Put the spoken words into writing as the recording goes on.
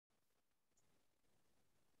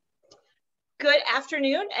Good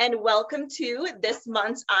afternoon and welcome to this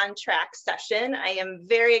month's On Track session. I am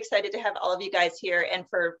very excited to have all of you guys here and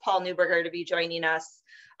for Paul Neuberger to be joining us.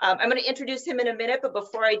 I'm going to introduce him in a minute, but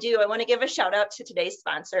before I do, I want to give a shout out to today's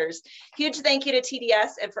sponsors. Huge thank you to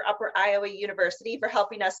TDS and for Upper Iowa University for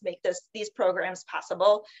helping us make these programs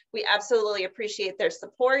possible. We absolutely appreciate their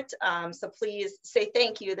support, so please say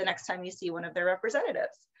thank you the next time you see one of their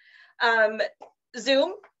representatives.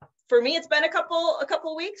 Zoom. For me, it's been a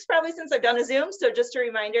couple weeks probably since I've done a Zoom. So just a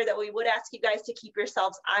reminder that we would ask you guys to keep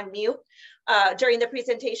yourselves on mute during the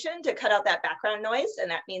presentation to cut out that background noise. And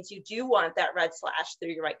that means you do want that red slash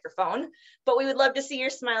through your microphone, but we would love to see your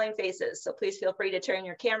smiling faces. So please feel free to turn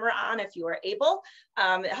your camera on if you are able.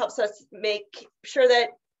 It helps us make sure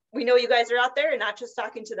that we know you guys are out there and not just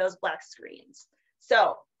talking to those black screens.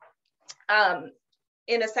 So,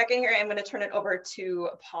 in a second here, I'm going to turn it over to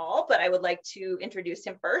Paul, but I would like to introduce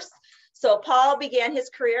him first. So Paul began his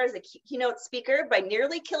career as a keynote speaker by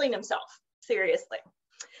nearly killing himself, seriously.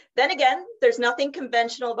 Then again, there's nothing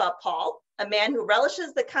conventional about Paul, a man who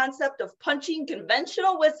relishes the concept of punching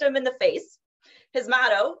conventional wisdom in the face. His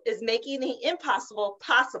motto is making the impossible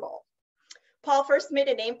possible. Paul first made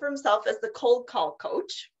a name for himself as the cold call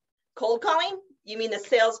coach. Cold calling? You mean the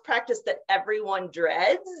sales practice that everyone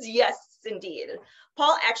dreads? Yes, indeed.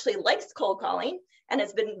 Paul actually likes cold calling and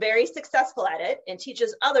has been very successful at it and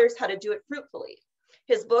teaches others how to do it fruitfully.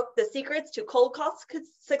 His book, The Secrets to Cold Call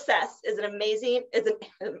Success, is an amazing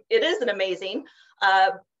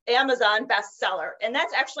Amazon bestseller. And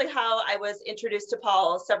that's actually how I was introduced to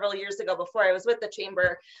Paul several years ago before I was with the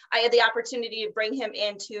chamber. I had the opportunity to bring him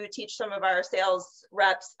in to teach some of our sales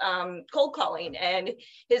reps cold calling, and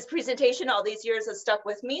his presentation all these years has stuck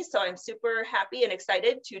with me. So I'm super happy and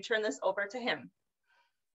excited to turn this over to him.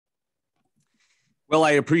 Well,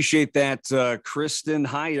 I appreciate that, Kristen.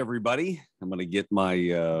 Hi, everybody. I'm going to get my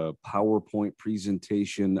PowerPoint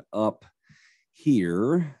presentation up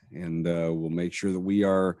here, and we'll make sure that we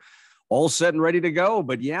are all set and ready to go.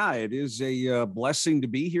 But yeah, it is a blessing to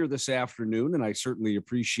be here this afternoon, and I certainly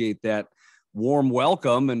appreciate that warm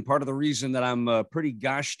welcome. And part of the reason that I'm pretty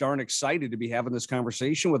gosh darn excited to be having this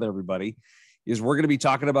conversation with everybody is we're going to be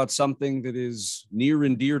talking about something that is near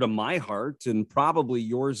and dear to my heart and probably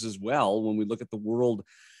yours as well when we look at the world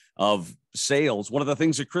of sales. One of the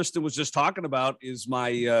things that Kristen was just talking about is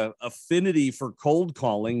my affinity for cold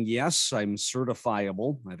calling. Yes, I'm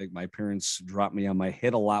certifiable. I think my parents dropped me on my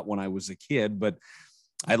head a lot when I was a kid, but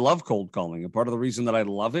I love cold calling. And part of the reason that I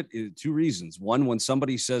love it is two reasons. One, when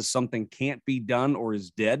somebody says something can't be done or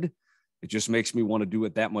is dead, it just makes me want to do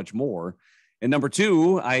it that much more. And number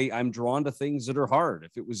two, I'm drawn to things that are hard.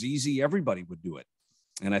 If it was easy, everybody would do it.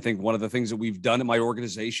 And I think one of the things that we've done in my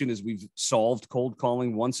organization is we've solved cold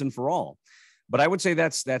calling once and for all. But I would say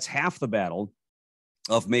that's half the battle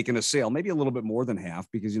of making a sale, maybe a little bit more than half,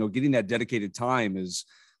 because, getting that dedicated time is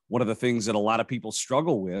one of the things that a lot of people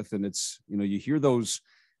struggle with. And it's, you hear those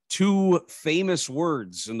two famous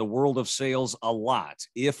words in the world of sales a lot: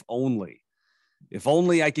 if only. If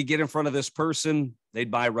only I could get in front of this person,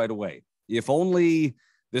 they'd buy right away. If only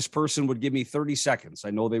this person would give me 30 seconds,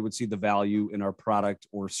 I know they would see the value in our product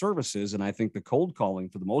or services. And I think the cold calling,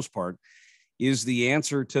 for the most part, is the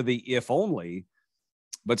answer to the if only,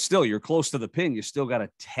 but still, you're close to the pin. You still got to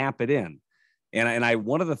tap it in. And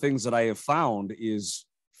one of the things that I have found is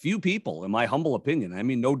few people, in my humble opinion, I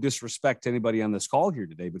mean, no disrespect to anybody on this call here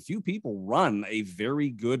today, but few people run a very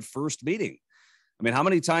good first meeting. I mean, how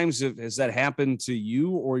many times has that happened to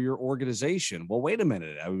you or your organization? Well, wait a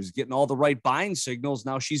minute. I was getting all the right buying signals.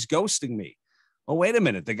 Now she's ghosting me. Oh, wait a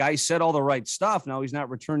minute. The guy said all the right stuff. Now he's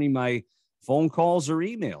not returning my phone calls or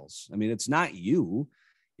emails. I mean, it's not you.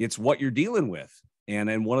 It's what you're dealing with.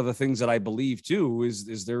 And one of the things that I believe, too,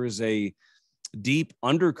 is there is a deep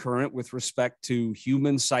undercurrent with respect to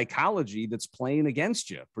human psychology that's playing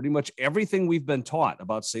against you. Pretty much everything we've been taught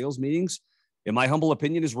about sales meetings, in my humble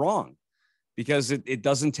opinion, is wrong, because it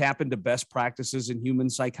doesn't tap into best practices in human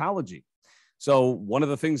psychology. So one of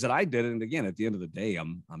the things that I did, and again, at the end of the day,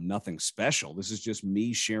 I'm nothing special. This is just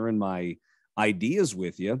me sharing my ideas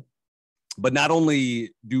with you. But not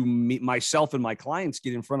only do myself and my clients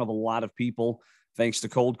get in front of a lot of people thanks to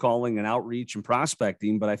cold calling and outreach and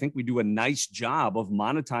prospecting, but I think we do a nice job of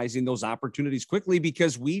monetizing those opportunities quickly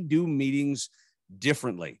because we do meetings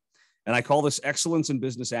differently. And I call this excellence in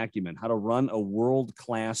business acumen, how to run a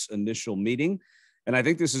world-class initial meeting. And I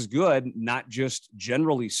think this is good, not just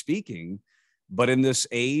generally speaking, but in this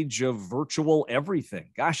age of virtual everything.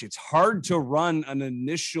 Gosh, it's hard to run an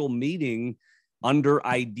initial meeting under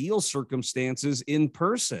ideal circumstances in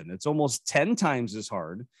person. It's almost 10 times as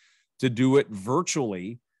hard to do it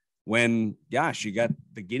virtually when, gosh, you got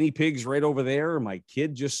the guinea pigs right over there. My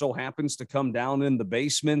kid just so happens to come down in the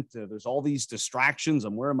basement. There's all these distractions.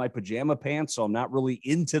 I'm wearing my pajama pants, so I'm not really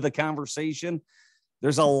into the conversation.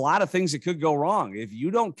 There's a lot of things that could go wrong. If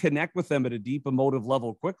you don't connect with them at a deep emotive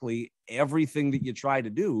level quickly, everything that you try to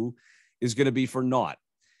do is going to be for naught.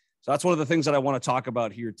 So that's one of the things that I want to talk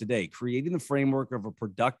about here today, creating the framework of a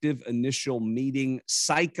productive initial meeting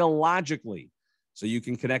psychologically, so you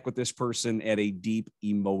can connect with this person at a deep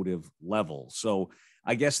emotive level. So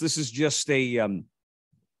I guess this is just the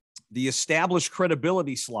established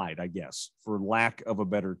credibility slide, I guess, for lack of a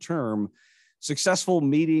better term. Successful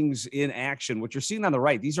meetings in action. What you're seeing on the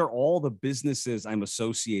right, these are all the businesses I'm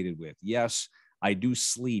associated with. Yes, I do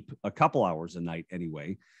sleep a couple hours a night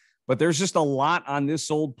anyway, but there's just a lot on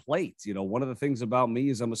this old plate. You know, one of the things about me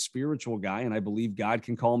is I'm a spiritual guy, and I believe God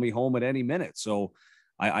can call me home at any minute. So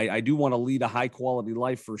I do want to lead a high quality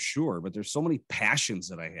life for sure, but there's so many passions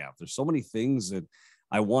that I have. There's so many things that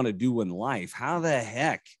I want to do in life. How the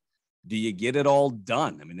heck do you get it all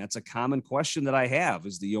done? I mean, that's a common question that I have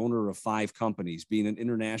as the owner of 5 companies, being an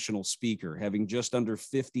international speaker, having just under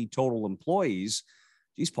 50 total employees.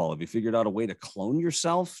 Geez, Paul, have you figured out a way to clone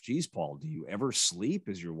yourself? Geez, Paul, do you ever sleep?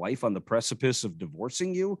 Is your wife on the precipice of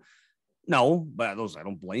divorcing you? No, but I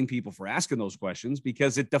don't blame people for asking those questions,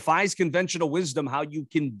 because it defies conventional wisdom how you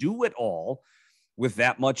can do it all with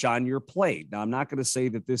that much on your plate. Now, I'm not going to say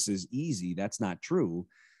that this is easy. That's not true,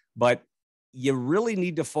 but you really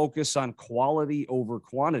need to focus on quality over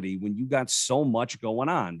quantity when you got so much going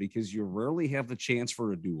on, because you rarely have the chance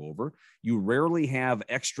for a do-over. You rarely have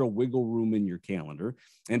extra wiggle room in your calendar,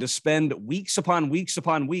 and to spend weeks upon weeks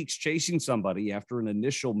upon weeks chasing somebody after an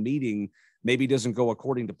initial meeting maybe doesn't go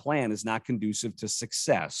according to plan is not conducive to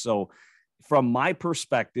success. So from my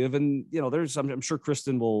perspective, and you know, I'm sure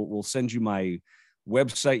Kristen will send you my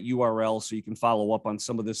website URL so you can follow up on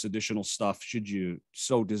some of this additional stuff should you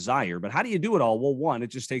so desire. But how do you do it all? Well, one, it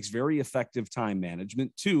just takes very effective time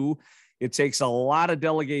management. 2, it takes a lot of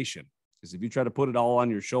delegation, because if you try to put it all on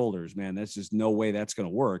your shoulders, man, that's just no way that's going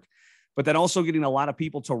to work. But then also getting a lot of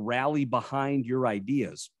people to rally behind your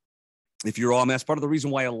ideas. If you're all, that's part of the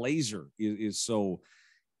reason why a laser is so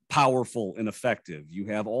powerful and effective. You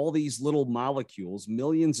have all these little molecules,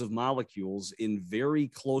 millions of molecules in very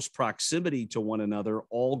close proximity to one another,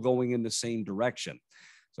 all going in the same direction.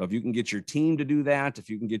 So if you can get your team to do that, if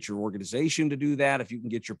you can get your organization to do that, if you can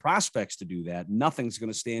get your prospects to do that, nothing's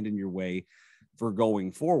going to stand in your way for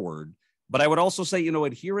going forward. But I would also say, you know,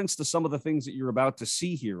 adherence to some of the things that you're about to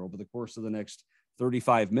see here over the course of the next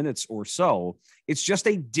 35 minutes or so, it's just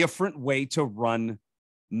a different way to run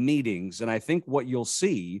meetings. And I think what you'll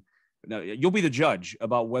see, now you'll be the judge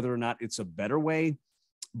about whether or not it's a better way,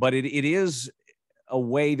 but it is a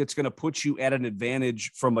way that's going to put you at an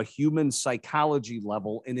advantage from a human psychology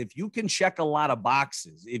level. And if you can check a lot of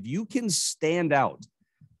boxes, if you can stand out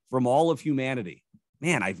from all of humanity,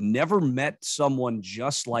 man, I've never met someone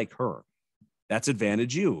just like her. That's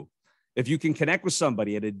advantage you. If you can connect with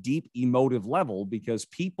somebody at a deep emotive level, because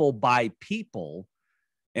people buy people,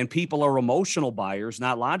 and people are emotional buyers,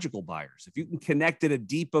 not logical buyers. If you can connect at a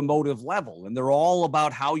deep emotive level, and they're all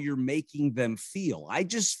about how you're making them feel. I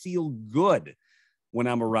just feel good when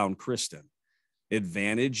I'm around Kristen.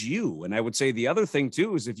 Advantage you. And I would say the other thing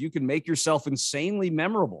too is if you can make yourself insanely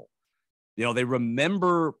memorable. You know, they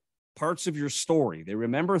remember parts of your story. They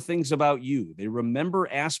remember things about you. They remember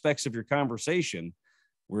aspects of your conversation.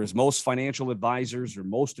 Whereas most financial advisors or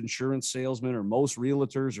most insurance salesmen or most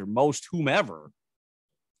realtors or most whomever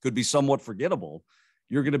could be somewhat forgettable,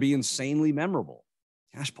 you're going to be insanely memorable.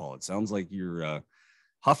 Gosh, Paul, it sounds like you're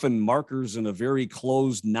huffing markers in a very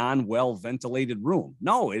closed, non-well ventilated room.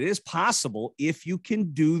 No, it is possible if you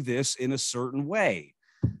can do this in a certain way.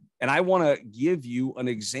 And I want to give you an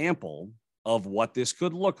example of what this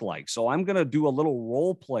could look like. So I'm going to do a little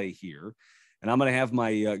role play here. And I'm going to have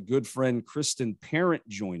my good friend Kristen Parent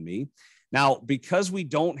join me. Now, because we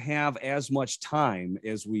don't have as much time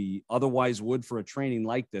as we otherwise would for a training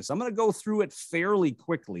like this, I'm going to go through it fairly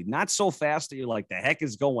quickly, not so fast that you're like, the heck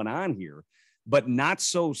is going on here, but not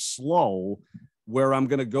so slow where I'm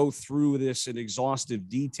going to go through this in exhaustive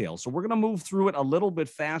detail. So we're going to move through it a little bit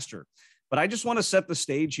faster, but I just want to set the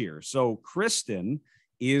stage here. So Kristen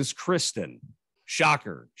is Kristen.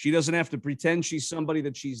 Shocker. She doesn't have to pretend she's somebody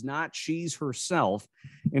that she's not. She's herself.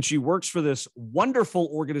 And she works for this wonderful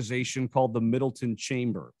organization called the Middleton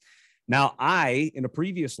Chamber. Now, I, in a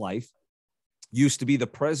previous life, used to be the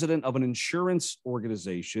president of an insurance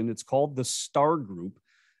organization. It's called the Star Group.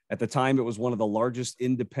 At the time, it was one of the largest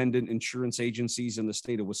independent insurance agencies in the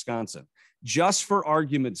state of Wisconsin. Just for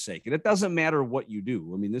argument's sake, and it doesn't matter what you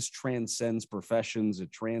do. I mean, this transcends professions,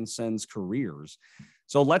 it transcends careers.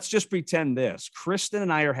 So let's just pretend this. Kristen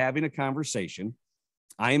and I are having a conversation.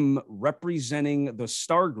 I'm representing the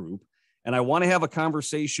Star Group, and I want to have a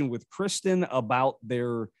conversation with Kristen about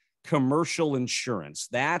their commercial insurance.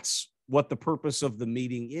 That's what the purpose of the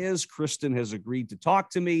meeting is. Kristen has agreed to talk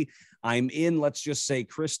to me. I'm in, let's just say,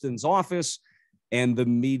 Kristen's office, and the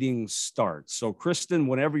meeting starts. So Kristen,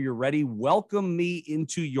 whenever you're ready, welcome me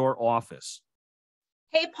into your office.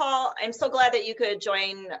 Hey, Paul, I'm so glad that you could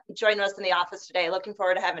join us in the office today. Looking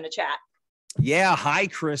forward to having a chat. Yeah. Hi,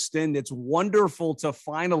 Kristen. It's wonderful to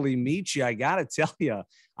finally meet you. I got to tell you,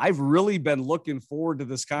 I've really been looking forward to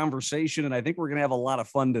this conversation, and I think we're going to have a lot of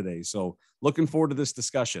fun today. So looking forward to this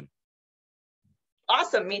discussion.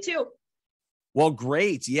 Awesome. Me too. Well,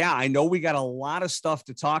 great. Yeah, I know we got a lot of stuff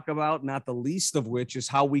to talk about, not the least of which is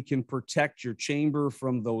how we can protect your chamber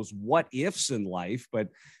from those what ifs in life. But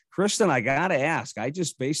Kristen, I got to ask,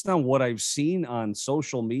 based on what I've seen on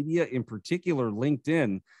social media, in particular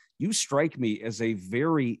LinkedIn, you strike me as a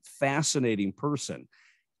very fascinating person.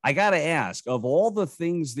 I got to ask, of all the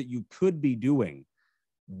things that you could be doing,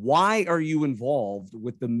 why are you involved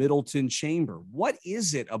with the Middleton Chamber? What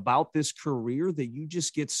is it about this career that you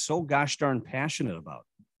just get so gosh darn passionate about?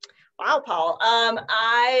 Wow, Paul.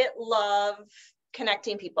 I love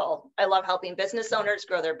connecting people. I love helping business owners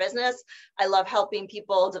grow their business. I love helping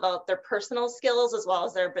people develop their personal skills as well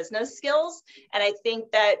as their business skills. And I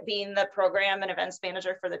think that being the program and events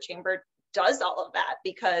manager for the chamber does all of that,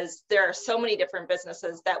 because there are so many different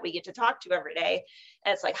businesses that we get to talk to every day.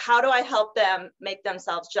 And it's like, how do I help them make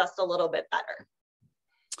themselves just a little bit better?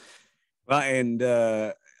 Well, and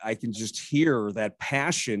I can just hear that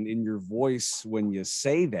passion in your voice when you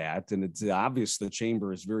say that. And it's obvious the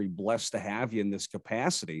chamber is very blessed to have you in this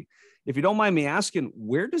capacity. If you don't mind me asking,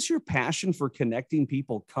 where does your passion for connecting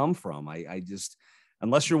people come from? I just,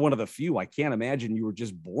 unless you're one of the few, I can't imagine you were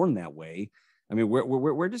just born that way. I mean,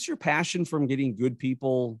 where does your passion from getting good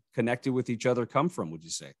people connected with each other come from, would you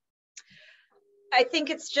say? I think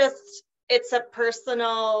it's a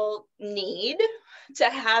personal need to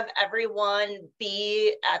have everyone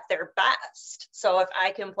be at their best. So if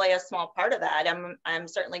I can play a small part of that, I'm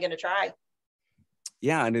certainly going to try.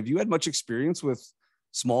 Yeah. And have you had much experience with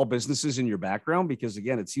small businesses in your background? Because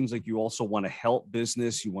again, it seems like you also want to help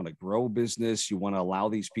business, you want to grow business, you want to allow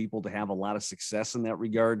these people to have a lot of success in that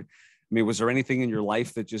regard. I mean, was there anything in your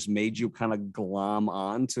life that just made you kind of glom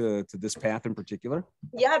on to this path in particular?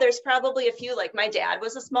 Yeah, there's probably a few. Like my dad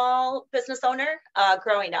was a small business owner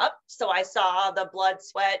growing up. So I saw the blood,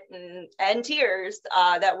 sweat, and tears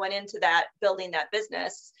that went into that, building that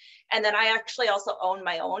business. And then I actually also own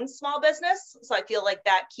my own small business. So I feel like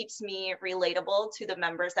that keeps me relatable to the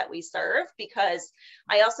members that we serve, because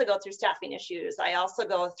I also go through staffing issues. I also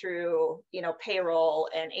go through, payroll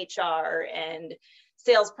and HR and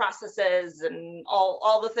sales processes and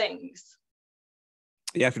all the things.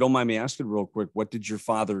 Yeah, if you don't mind me asking real quick, what did your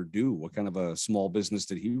father do? What kind of a small business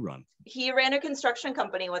did he run? He ran a construction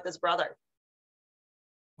company with his brother.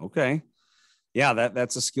 Okay. Yeah,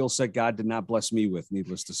 that's a skill set God did not bless me with,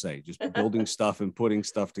 needless to say, just building stuff and putting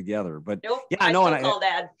stuff together. But nope, yeah, I call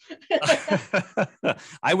Dad.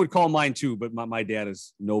 I would call mine too, but my dad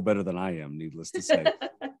is no better than I am, needless to say.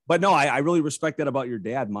 But no, I really respect that about your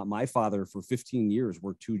dad. My father, for 15 years,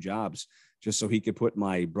 worked 2 jobs just so he could put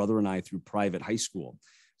my brother and I through private high school.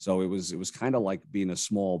 So it was kind of like being a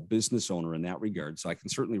small business owner in that regard. So I can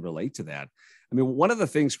certainly relate to that. I mean, one of the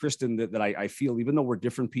things, Kristen, that I feel, even though we're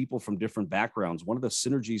different people from different backgrounds, one of the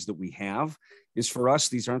synergies that we have is, for us,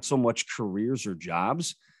 these aren't so much careers or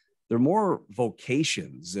jobs. They're more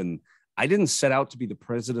vocations. And I didn't set out to be the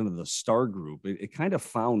president of the Star Group. It kind of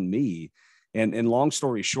found me. And long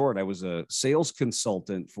story short, I was a sales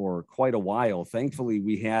consultant for quite a while. Thankfully,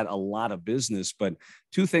 we had a lot of business, but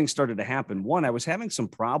 2 things started to happen. One, I was having some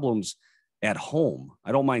problems at home.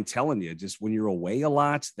 I don't mind telling you, just when you're away a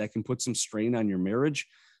lot, that can put some strain on your marriage,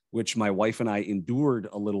 which my wife and I endured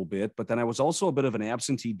a little bit. But then I was also a bit of an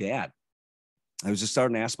absentee dad. I was just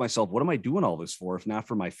starting to ask myself, what am I doing all this for, if not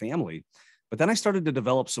for my family? But then I started to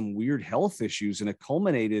develop some weird health issues, and it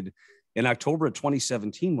culminated in October of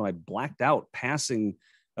 2017 when I blacked out when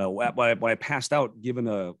I passed out giving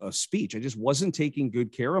a speech. I just wasn't taking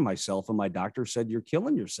good care of myself. And my doctor said, "You're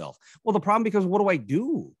killing yourself." Well, the problem, because what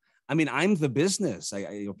do? I mean, I'm the business.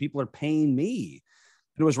 People are paying me.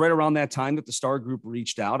 And it was right around that time that the Star Group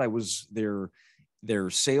reached out. I was their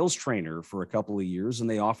sales trainer for a couple of years, and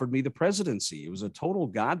they offered me the presidency. It was a total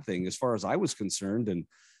God thing as far as I was concerned. And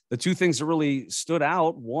The two things that really stood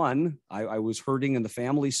out, one, I was hurting in the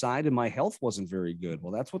family side and my health wasn't very good.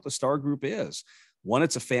 Well, that's what the Star Group is. One,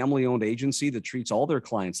 it's a family-owned agency that treats all their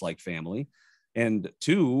clients like family. And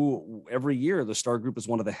two, every year, the Star Group is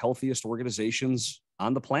one of the healthiest organizations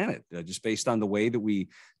on the planet, just based on the way that we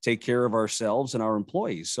take care of ourselves and our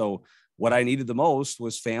employees. So what I needed the most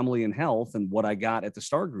was family and health. And what I got at the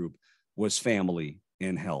Star Group was family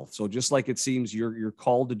and health. So just like it seems you're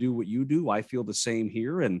called to do what you do, I feel the same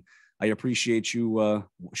here. And I appreciate you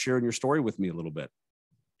sharing your story with me a little bit.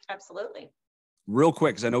 Absolutely. Real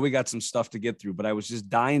quick, because I know we got some stuff to get through, but I was just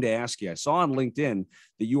dying to ask you. I saw on LinkedIn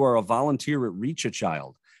that you are a volunteer at Reach a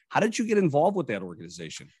Child. How did you get involved with that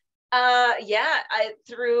organization? It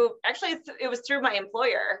was through my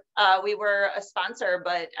employer. We were a sponsor,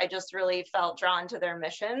 but I just really felt drawn to their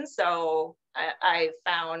mission. So I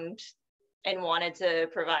found and wanted to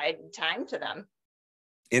provide time to them.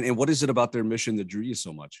 And what is it about their mission that drew you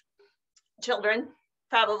so much? Children,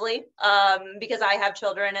 probably, because I have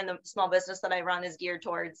children and the small business that I run is geared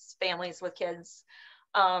towards families with kids.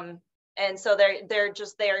 And so they're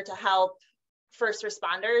just there to help first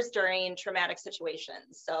responders during traumatic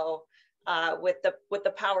situations. So with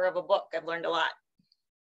the power of a book, I've learned a lot.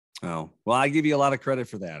 Oh, well, I give you a lot of credit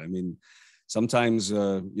for that. I mean, sometimes,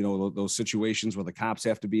 those situations where the cops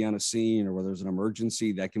have to be on a scene or where there's an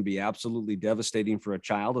emergency, that can be absolutely devastating for a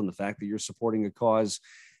child. And the fact that you're supporting a cause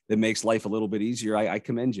that makes life a little bit easier, I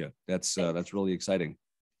commend you. That's really exciting.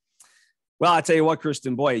 Well, I tell you what,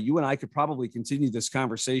 Kristen, boy, you and I could probably continue this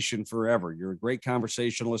conversation forever. You're a great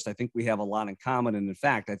conversationalist. I think we have a lot in common. And in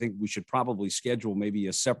fact, I think we should probably schedule maybe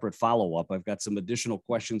a separate follow-up. I've got some additional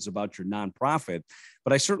questions about your nonprofit,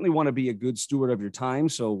 but I certainly want to be a good steward of your time.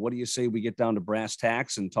 So what do you say we get down to brass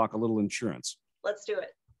tacks and talk a little insurance? Let's do it.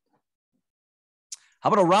 How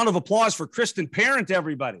about a round of applause for Kristen Parent,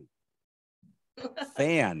 everybody?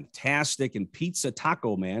 Fantastic. And Pizza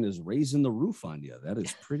Taco Man is raising the roof on you. That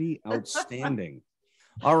is pretty outstanding.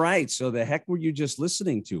 All right. So the heck were you just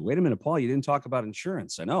listening to? Wait a minute, Paul, you didn't talk about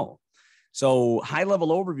insurance. I know. So high level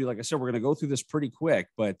overview, like I said, we're going to go through this pretty quick,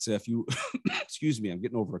 but if you, excuse me, I'm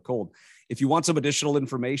getting over a cold. If you want some additional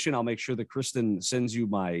information, I'll make sure that Kristen sends you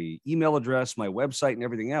my email address, my website, and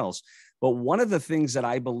everything else. But one of the things that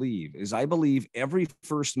I believe every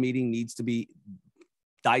first meeting needs to be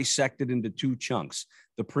dissected into two chunks: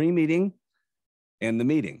 the pre-meeting and the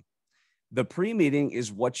meeting. The pre-meeting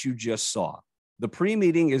is what you just saw. The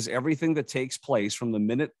pre-meeting is everything that takes place from the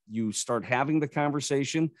minute you start having the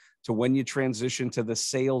conversation to when you transition to the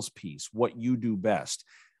sales piece, what you do best.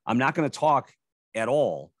 I'm not going to talk at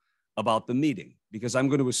all about the meeting because I'm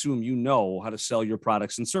going to assume you know how to sell your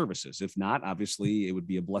products and services. If not, obviously, it would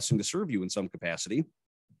be a blessing to serve you in some capacity.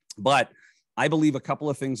 But I believe a couple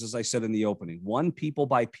of things, as I said in the opening. One, people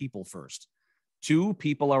buy people first. Two,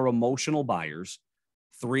 people are emotional buyers.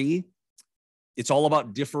 Three, it's all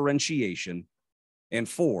about differentiation. And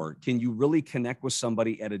four, can you really connect with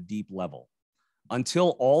somebody at a deep level?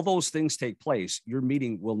 Until all those things take place, your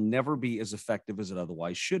meeting will never be as effective as it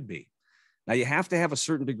otherwise should be. Now, you have to have a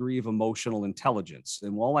certain degree of emotional intelligence.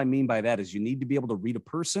 And all I mean by that is you need to be able to read a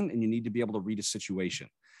person and you need to be able to read a situation.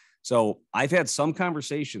 So I've had some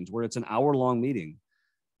conversations where it's an hour-long meeting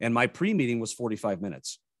and my pre-meeting was 45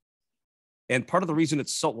 minutes. And part of the reason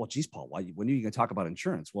it's so, well, geez, Paul, when are you going to talk about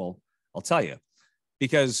insurance? Well, I'll tell you,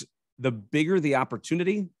 because the bigger the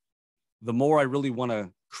opportunity, the more I really want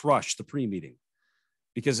to crush the pre-meeting.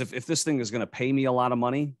 Because if this thing is going to pay me a lot of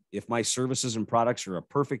money, if my services and products are a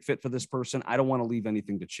perfect fit for this person, I don't want to leave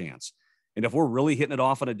anything to chance. And if we're really hitting it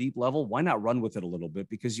off on a deep level, why not run with it a little bit?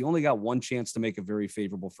 Because you only got one chance to make a very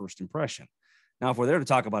favorable first impression. Now, if we're there to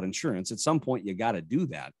talk about insurance, at some point, you got to do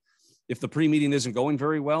that. If the pre-meeting isn't going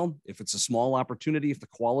very well, if it's a small opportunity, if the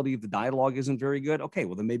quality of the dialogue isn't very good, okay,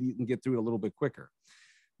 well, then maybe you can get through it a little bit quicker.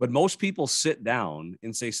 But most people sit down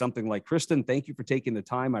and say something like, Kristen, thank you for taking the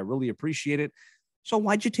time. I really appreciate it. So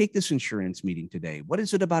why'd you take this insurance meeting today? What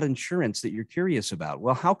is it about insurance that you're curious about?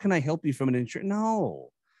 Well, how can I help you from an insurance? No.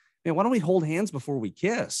 Man, why don't we hold hands before we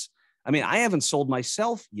kiss? I mean, I haven't sold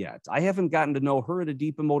myself yet. I haven't gotten to know her at a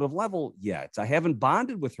deep emotive level yet. I haven't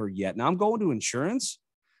bonded with her yet. Now I'm going to insurance.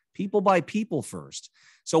 People buy people first.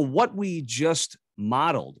 So what we just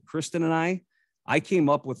modeled, Kristen and I came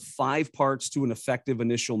up with 5 parts to an effective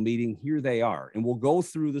initial meeting. Here they are. And we'll go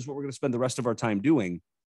through this. What we're going to spend the rest of our time doing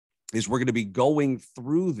is we're going to be going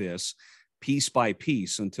through this piece by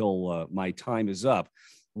piece until my time is up.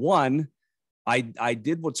 One, I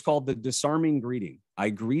did what's called the disarming greeting. I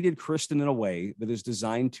greeted Kristen in a way that is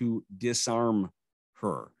designed to disarm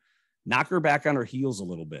her, knock her back on her heels a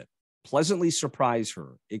little bit, pleasantly surprise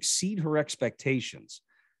her, exceed her expectations.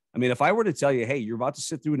 I mean, if I were to tell you, hey, you're about to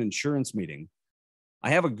sit through an insurance meeting, I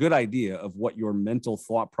have a good idea of what your mental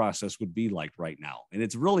thought process would be like right now. And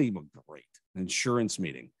it's really great. An insurance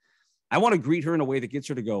meeting. I want to greet her in a way that gets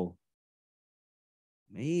her to go,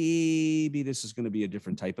 maybe this is going to be a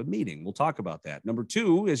different type of meeting. We'll talk about that. Number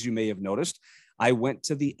two, as you may have noticed, I went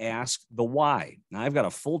to the Ask the Why. Now, I've got a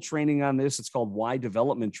full training on this. It's called Why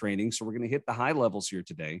Development Training. So we're going to hit the high levels here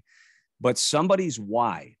today. But somebody's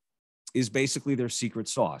why is basically their secret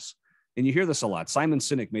sauce. And you hear this a lot. Simon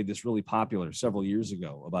Sinek made this really popular several years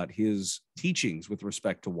ago about his teachings with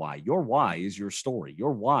respect to why. Your why is your story.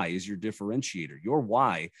 Your why is your differentiator. Your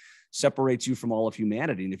why separates you from all of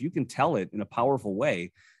humanity. And if you can tell it in a powerful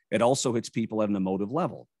way, it also hits people at an emotive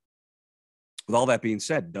level. With all that being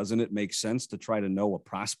said, doesn't it make sense to try to know a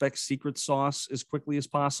prospect's secret sauce as quickly as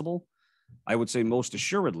possible? I would say most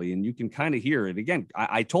assuredly. And you can kind of hear it. Again,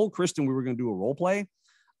 I told Kristen we were going to do a role play.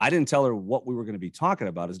 I didn't tell her what we were going to be talking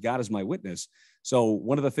about, as God is my witness. So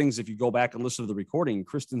one of the things, if you go back and listen to the recording,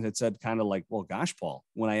 Kristen had said kind of like, well, gosh, Paul,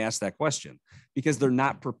 when I asked that question, because they're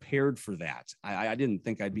not prepared for that. I didn't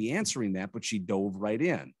think I'd be answering that, but she dove right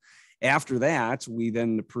in. After that, we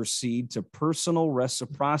then proceed to personal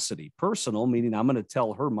reciprocity. Personal, meaning I'm going to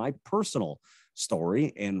tell her my personal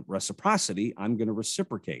story, and reciprocity, I'm going to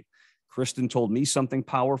reciprocate. Kristen told me something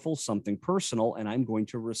powerful, something personal, and I'm going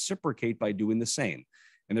to reciprocate by doing the same.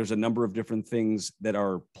 And there's a number of different things that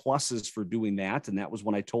are pluses for doing that. And that was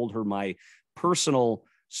when I told her my personal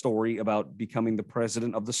story about becoming the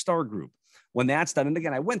president of the STAR group. When that's done, and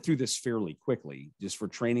again, I went through this fairly quickly just for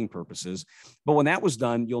training purposes, but when that was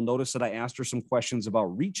done, you'll notice that I asked her some questions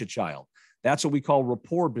about reach a child. That's what we call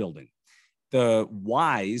rapport building. The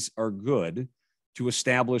whys are good to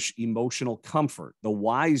establish emotional comfort. The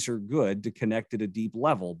whys are good to connect at a deep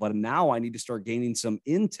level, but now I need to start gaining some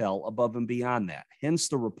intel above and beyond that, hence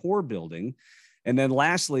the rapport building. And then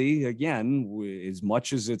lastly, again, as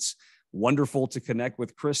much as it's wonderful to connect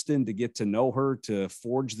with Kristen, to get to know her, to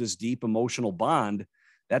forge this deep emotional bond,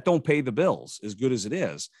 that don't pay the bills as good as it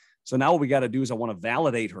is. So now what we got to do is I want to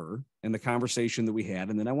validate her in the conversation that we had.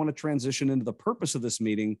 And then I want to transition into the purpose of this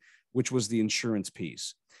meeting, which was the insurance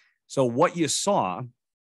piece. So what you saw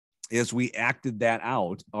as we acted that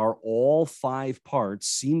out are all 5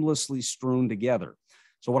 parts seamlessly strewn together.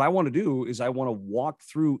 So what I want to do is I want to walk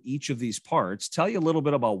through each of these parts, tell you a little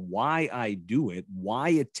bit about why I do it,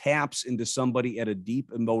 why it taps into somebody at a deep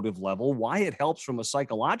emotive level, why it helps from a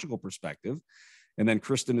psychological perspective. And then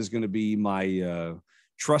Kristen is going to be my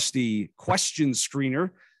trusty question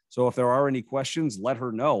screener. So if there are any questions, let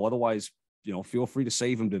her know. Otherwise, feel free to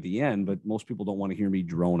save them to the end, but most people don't want to hear me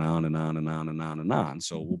drone on and on and on and on and on.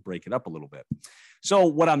 So we'll break it up a little bit. So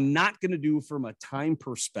what I'm not going to do from a time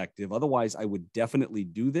perspective, otherwise I would definitely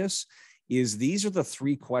do this, is these are the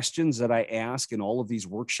 3 questions that I ask in all of these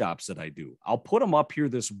workshops that I do. I'll put them up here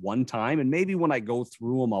this one time, and maybe when I go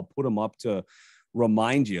through them, I'll put them up to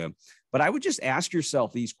remind you. But I would just ask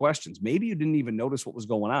yourself these questions. Maybe you didn't even notice what was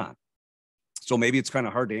going on. So maybe it's kind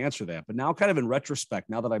of hard to answer that. But now kind of in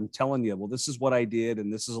retrospect, now that I'm telling you, well, this is what I did,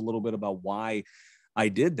 and this is a little bit about why I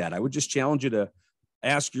did that, I would just challenge you to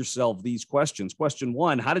ask yourself these questions. Question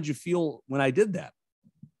 1, how did you feel when I did that?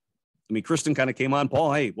 I mean, Kristen kind of came on,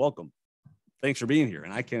 Paul, hey, welcome. Thanks for being here.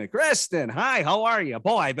 And I can, Kristen, hi, how are you?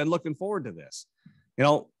 Boy, I've been looking forward to this.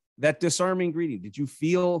 That disarming greeting. Did you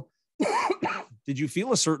feel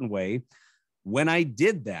a certain way when I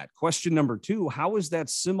did that? Question number 2, how is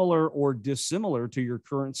that similar or dissimilar to your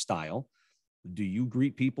current style? Do you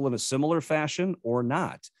greet people in a similar fashion or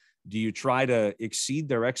not? Do you try to exceed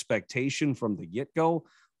their expectation from the get-go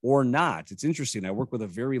or not? It's interesting. I work with a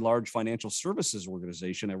very large financial services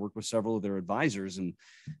organization. I work with several of their advisors, and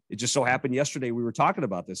it just so happened yesterday we were talking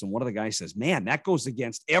about this, and one of the guys says, man, that goes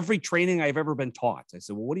against every training I've ever been taught. I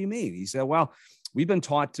said, well, what do you mean? He said, well, we've been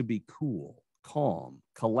taught to be cool, calm,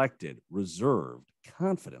 collected, reserved,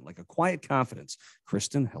 confident, like a quiet confidence.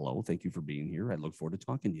 Kristen, hello. Thank you for being here. I look forward to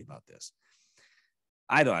talking to you about this.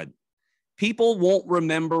 People won't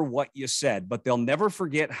remember what you said, but they'll never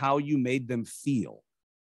forget how you made them feel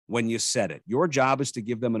when you said it. Your job is to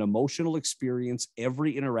give them an emotional experience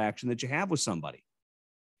every interaction that you have with somebody.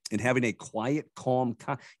 And having a quiet, calm,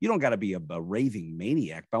 you don't got to be a raving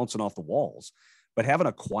maniac bouncing off the walls, but having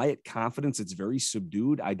a quiet confidence that's very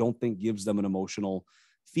subdued, I don't think gives them an emotional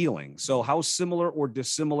feeling. So how similar or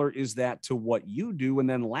dissimilar is that to what you do? And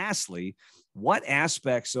then lastly, what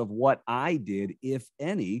aspects of what I did, if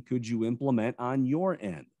any, could you implement on your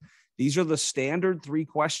end? These are the standard 3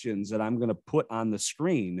 questions that I'm going to put on the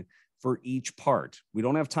screen for each part. We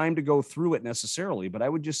don't have time to go through it necessarily, but I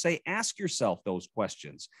would just say, ask yourself those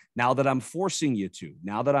questions. Now that I'm forcing you to,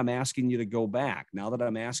 now that I'm asking you to go back, now that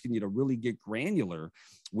I'm asking you to really get granular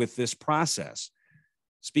with this process.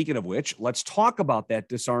 Speaking of which, let's talk about that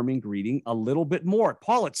disarming greeting a little bit more.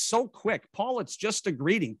 Paul, it's so quick. Paul, it's just a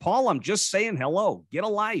greeting. Paul, I'm just saying hello. Get a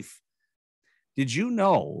life. Did you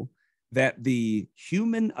know that the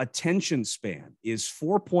human attention span is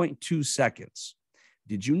 4.2 seconds?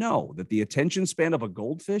 Did you know that the attention span of a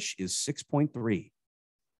goldfish is 6.3?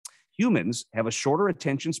 Humans have a shorter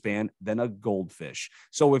attention span than a goldfish.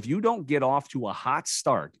 So if you don't get off to a hot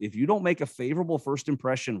start, if you don't make a favorable first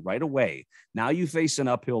impression right away, now you face an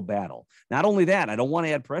uphill battle. Not only that, I don't want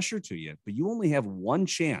to add pressure to you, but you only have one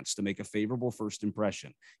chance to make a favorable first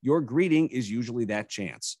impression. Your greeting is usually that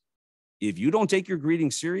chance. If you don't take your greeting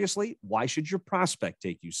seriously, why should your prospect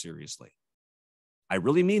take you seriously? I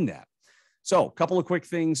really mean that. So a couple of quick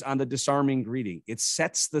things on the disarming greeting. It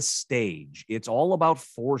sets the stage. It's all about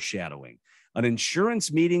foreshadowing. An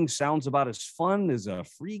insurance meeting sounds about as fun as a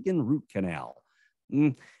freaking root canal.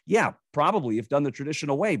 Yeah, probably if done the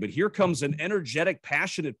traditional way, but here comes an energetic,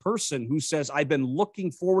 passionate person who says, I've been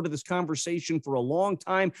looking forward to this conversation for a long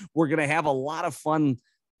time. We're going to have a lot of fun.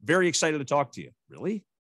 Very excited to talk to you. Really?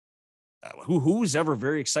 Who's ever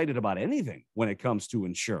very excited about anything when it comes to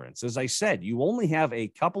insurance? As I said, you only have a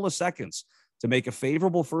couple of seconds to make a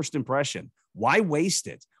favorable first impression. Why waste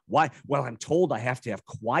it? Why? Well, I'm told I have to have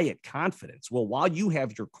quiet confidence. Well, while you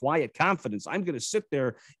have your quiet confidence, I'm going to sit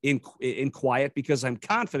there in quiet because I'm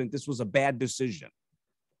confident this was a bad decision.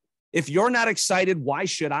 If you're not excited, why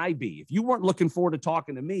should I be? If you weren't looking forward to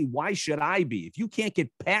talking to me, why should I be? If you can't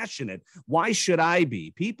get passionate, why should I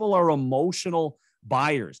be? People are emotional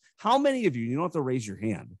buyers. How many of you, you don't have to raise your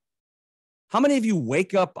hand. How many of you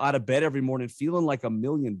wake up out of bed every morning feeling like $1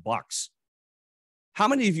 million? How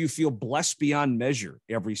many of you feel blessed beyond measure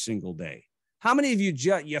every single day? How many of you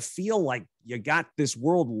you feel like you got this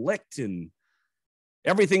world licked and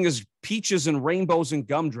everything is peaches and rainbows and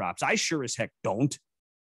gumdrops? I sure as heck don't.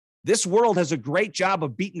 This world has a great job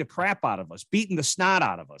of beating the crap out of us, beating the snot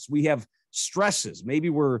out of us. We have stresses.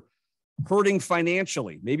 Maybe we're hurting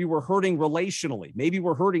financially. Maybe we're hurting relationally. Maybe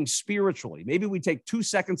we're hurting spiritually. Maybe we take 2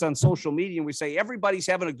 seconds on social media and we say, everybody's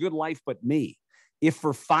having a good life but me. If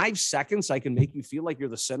for 5 seconds I can make you feel like you're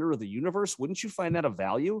the center of the universe, wouldn't you find that of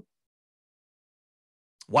value?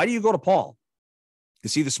 Why do you go to Paul?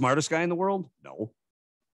 Is he the smartest guy in the world? No.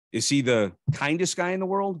 Is he the kindest guy in the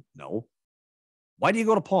world? No. Why do you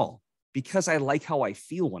go to Paul? Because I like how I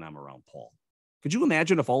feel when I'm around Paul. Could you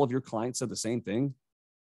imagine if all of your clients said the same thing?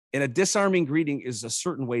 And a disarming greeting is a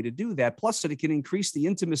certain way to do that. Plus, that it can increase the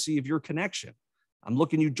intimacy of your connection. I'm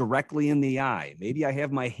looking you directly in the eye. Maybe I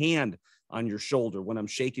have my hand on your shoulder when I'm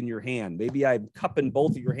shaking your hand. Maybe I'm cupping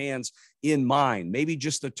both of your hands in mine. Maybe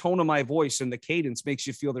just the tone of my voice and the cadence makes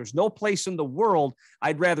you feel there's no place in the world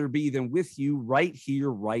I'd rather be than with you right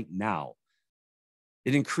here, right now.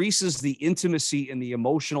 It increases the intimacy and the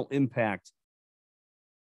emotional impact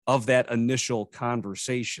of that initial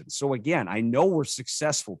conversation. So again, I know we're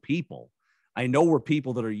successful people. I know we're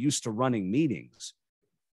people that are used to running meetings,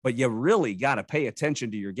 but you really got to pay attention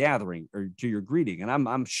to your gathering or to your greeting. And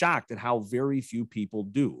I'm shocked at how very few people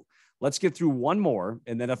do. Let's get through one more.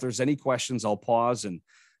 And then if there's any questions, I'll pause. And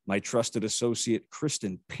my trusted associate,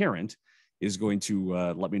 Kristen Parent, is going to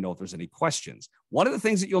let me know if there's any questions. One of the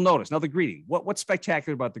things that you'll notice, now the greeting, what's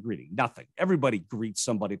spectacular about the greeting? Nothing. Everybody greets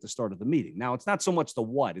somebody at the start of the meeting. Now, it's not so much the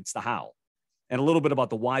what, it's the how, and a little bit about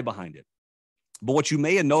the why behind it. But what you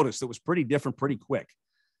may have noticed that was pretty different pretty quick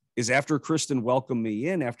is after Kristen welcomed me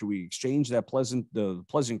in, after we exchanged that the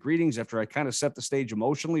pleasant greetings, after I kind of set the stage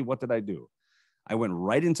emotionally, what did I do? I went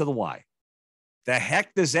right into the why. The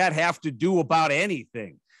heck does that have to do about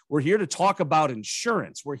anything? We're here to talk about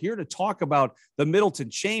insurance. We're here to talk about the Middleton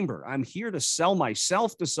Chamber. I'm here to sell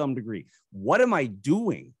myself to some degree. What am I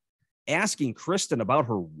doing? Asking Kristen about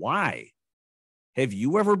her why. Have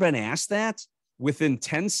you ever been asked that within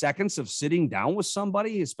 10 seconds of sitting down with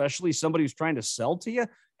somebody, especially somebody who's trying to sell to you?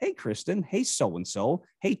 Hey, Kristen. Hey, so-and-so.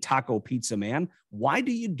 Hey, Taco Pizza Man. Why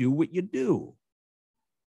do you do what you do?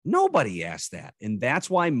 Nobody asked that. And that's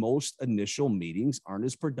why most initial meetings aren't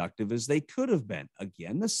as productive as they could have been.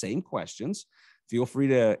 Again, the same questions. Feel free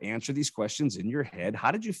to answer these questions in your head. How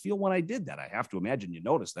did you feel when I did that? I have to imagine you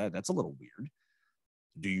noticed that. That's a little weird.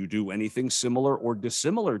 Do you do anything similar or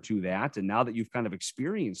dissimilar to that? And now that you've kind of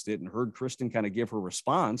experienced it and heard Kristen kind of give her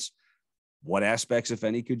response, what aspects, if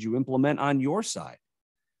any, could you implement on your side?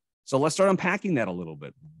 So let's start unpacking that a little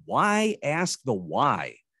bit. Why ask the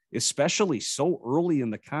why? especially so early in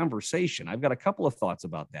the conversation. I've got a couple of thoughts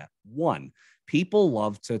about that. One, people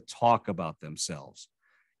love to talk about themselves.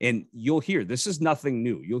 And you'll hear, this is nothing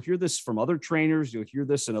new. You'll hear this from other trainers. You'll hear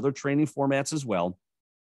this in other training formats as well.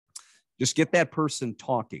 Just get that person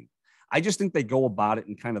talking. I just think they go about it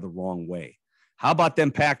in kind of the wrong way. How about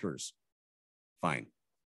them Packers? Fine.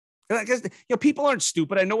 Because people aren't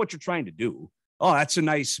stupid. I know what you're trying to do. Oh, that's a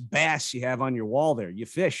nice bass you have on your wall there. You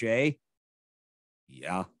fish, eh?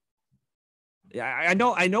 Yeah. I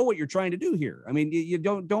know what you're trying to do here. I mean, you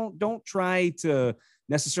don't try to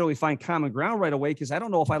necessarily find common ground right away, because I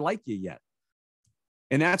don't know if I like you yet.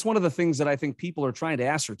 And that's one of the things that I think people are trying to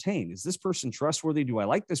ascertain. Is this person trustworthy? Do I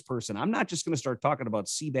like this person? I'm not just going to start talking about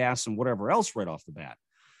sea bass and whatever else right off the bat.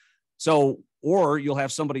 So, or you'll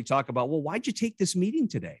have somebody talk about, well, why'd you take this meeting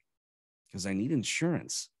today? Because I need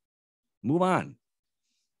insurance. Move on.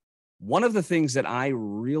 One of the things that I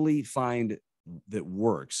really find that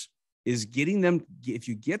works is getting them, if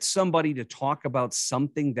you get somebody to talk about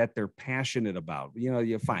something that they're passionate about,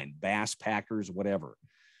 you find bass, Packers, whatever.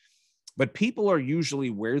 But people are usually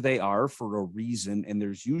where they are for a reason, and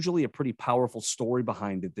there's usually a pretty powerful story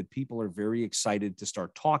behind it that people are very excited to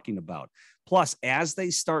start talking about. Plus, as they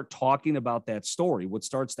start talking about that story, what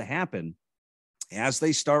starts to happen, as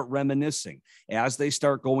they start reminiscing, as they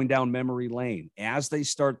start going down memory lane, as they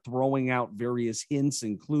start throwing out various hints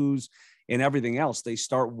and clues and everything else, they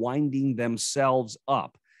start winding themselves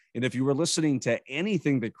up. And if you were listening to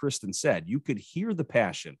anything that Kristen said, you could hear the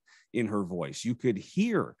passion in her voice. You could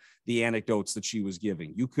hear the anecdotes that she was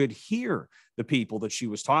giving. You could hear the people that she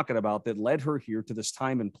was talking about that led her here to this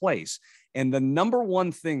time and place. And the number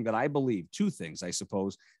one thing that I believe, two things, I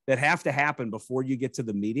suppose, that have to happen before you get to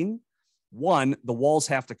the meeting. One, the walls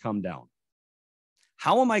have to come down.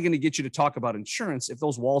 How am I going to get you to talk about insurance if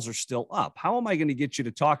those walls are still up? How am I going to get you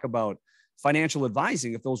to talk about financial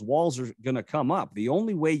advising if those walls are going to come up? The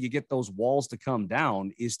only way you get those walls to come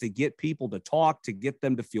down is to get people to talk, to get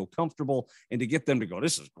them to feel comfortable, and to get them to go,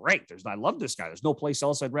 this is great. I love this guy. There's no place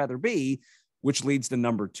else I'd rather be, which leads to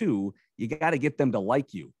number two. You got to get them to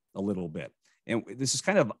like you a little bit. And this is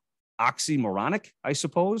kind of oxymoronic, I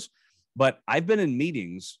suppose, but I've been in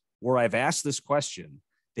meetings where I've asked this question.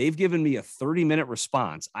 They've given me a 30-minute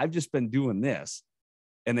response. I've just been doing this.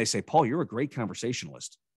 And they say, Paul, you're a great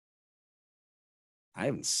conversationalist. I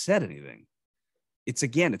haven't said anything.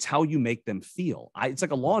 It's how you make them feel. It's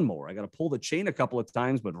like a lawnmower. I got to pull the chain a couple of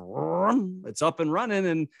times, but it's up and running,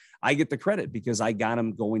 and I get the credit because I got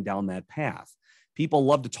them going down that path. People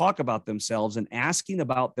love to talk about themselves, and asking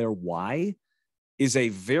about their why is a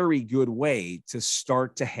very good way to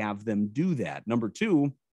start to have them do that. Number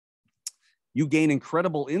two, you gain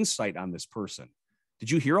incredible insight on this person.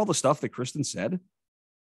 Did you hear all the stuff that Kristen said?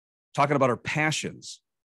 Talking about her passions,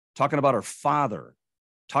 talking about her father,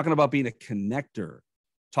 talking about being a connector,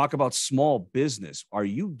 talk about small business. Are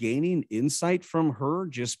you gaining insight from her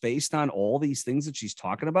just based on all these things that she's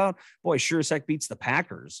talking about? Boy, sure as heck beats the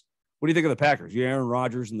Packers. What do you think of the Packers? Yeah, Aaron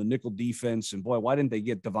Rodgers and the nickel defense. And boy, why didn't they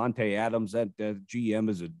get Devontae Adams at GM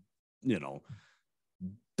as a,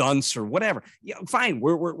 dunce or whatever? Yeah, fine.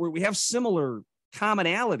 We have similar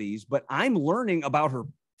commonalities, but I'm learning about her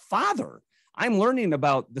father. I'm learning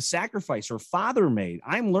about the sacrifice her father made.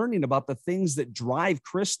 I'm learning about the things that drive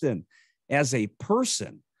Kristen as a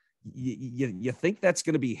person. You think that's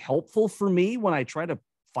going to be helpful for me when I try to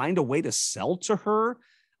find a way to sell to her?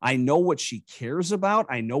 I know what she cares about.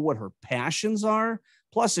 I know what her passions are.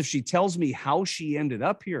 Plus, if she tells me how she ended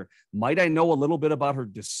up here, might I know a little bit about her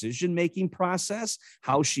decision-making process,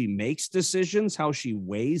 how she makes decisions, how she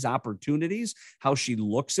weighs opportunities, how she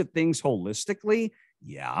looks at things holistically?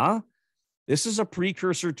 Yeah. This is a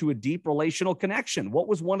precursor to a deep relational connection. What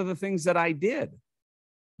was one of the things that I did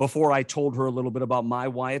before I told her a little bit about my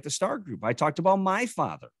why at the Star Group? I talked about my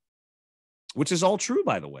father, which is all true,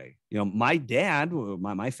 by the way. My dad,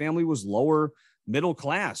 my family was lower middle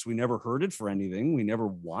class. We never herded for anything. We never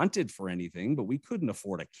wanted for anything, but we couldn't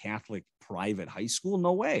afford a Catholic private high school.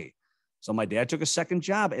 No way. So my dad took a second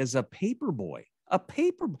job as a paper boy.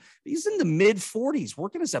 He's in the mid 40s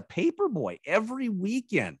working as a paper boy every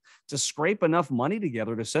weekend to scrape enough money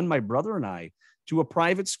together to send my brother and I to a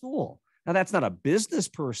private school. Now, that's not a business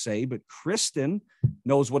per se, but Kristen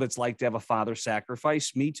knows what it's like to have a father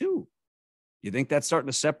sacrifice. Me too. You think that's starting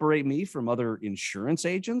to separate me from other insurance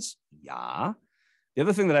agents? Yeah. The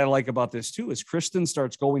other thing that I like about this too is Kristen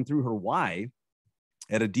starts going through her why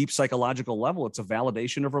at a deep psychological level. It's a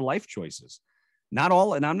validation of her life choices. Not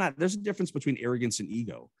all, and there's a difference between arrogance and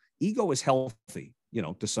ego. Ego is healthy,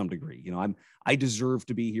 to some degree. I deserve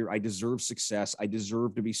to be here. I deserve success. I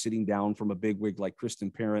deserve to be sitting down from a bigwig like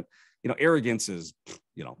Kristen Parent. Arrogance is,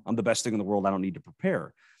 I'm the best thing in the world. I don't need to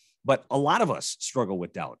prepare. But a lot of us struggle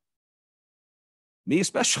with doubt. Me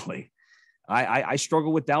especially. I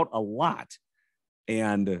struggle with doubt a lot.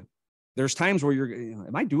 And there's times where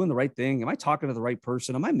am I doing the right thing? Am I talking to the right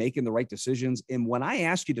person? Am I making the right decisions? And when I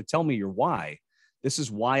ask you to tell me your why, this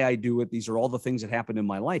is why I do it. These are all the things that happened in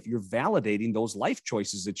my life. You're validating those life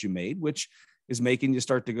choices that you made, which is making you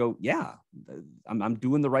start to go, yeah, I'm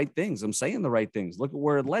doing the right things. I'm saying the right things. Look at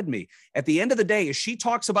where it led me. At the end of the day, as she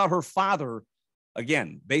talks about her father,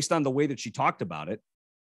 again, based on the way that she talked about it,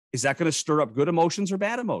 is that going to stir up good emotions or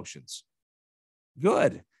bad emotions?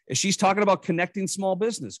 Good. As she's talking about connecting small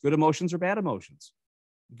business, good emotions or bad emotions?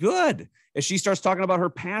 Good. As she starts talking about her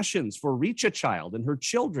passions for Reach a Child and her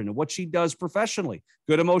children and what she does professionally,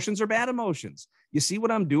 good emotions or bad emotions? You see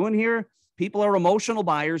what I'm doing here? People are emotional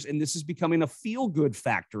buyers, and this is becoming a feel-good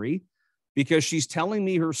factory because she's telling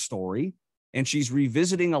me her story and she's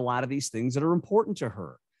revisiting a lot of these things that are important to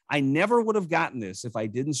her. I never would have gotten this if I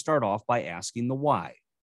didn't start off by asking the why.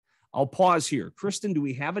 I'll pause here. Kristen, do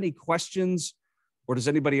we have any questions, or does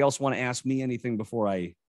anybody else want to ask me anything before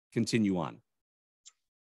I continue on?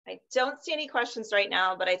 I don't see any questions right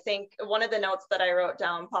now, but I think one of the notes that I wrote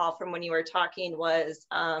down, Paul, from when you were talking was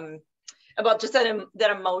about just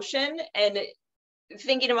that emotion and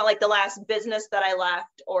thinking about like the last business that I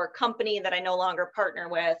left or company that I no longer partner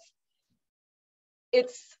with.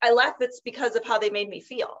 I left, it's because of how they made me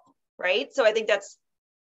feel, right? So I think that's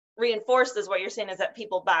reinforced as what you're saying, is that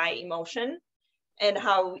people buy emotion and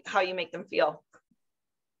how you make them feel.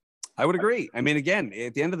 I would agree. I mean, again,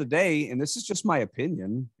 at the end of the day, and this is just my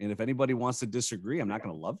opinion, and if anybody wants to disagree, I'm not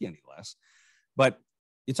going to love you any less, but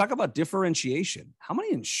you talk about differentiation. How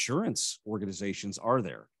many insurance organizations are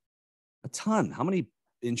there? A ton. How many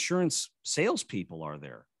insurance salespeople are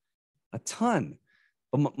there? A ton.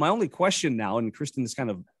 But my only question now, and Kristen is kind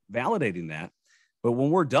of validating that, but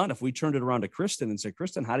when we're done, if we turned it around to Kristen and said,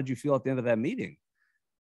 Kristen, how did you feel at the end of that meeting?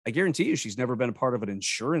 I guarantee you she's never been a part of an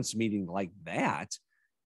insurance meeting like that.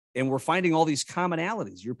 And we're finding all these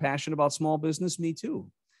commonalities. You're passionate about small business. Me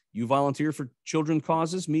too. You volunteer for children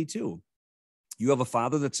causes. Me too. You have a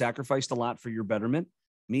father that sacrificed a lot for your betterment.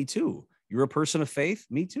 Me too. You're a person of faith.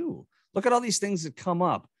 Me too. Look at all these things that come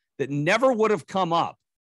up that never would have come up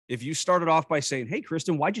if you started off by saying, hey,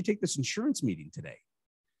 Kristen, why'd you take this insurance meeting today?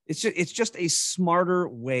 It's just a smarter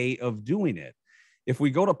way of doing it. If we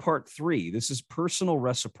go to part 3, this is personal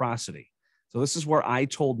reciprocity. So this is where I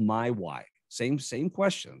told my why. Same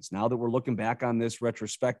questions. Now that we're looking back on this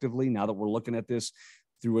retrospectively, now that we're looking at this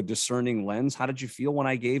through a discerning lens, how did you feel when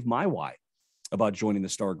I gave my why about joining the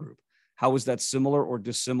STAR group? How is that similar or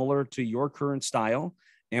dissimilar to your current style?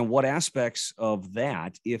 And what aspects of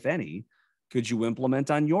that, if any, could you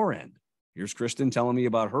implement on your end? Here's Kristen telling me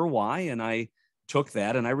about her why, and I took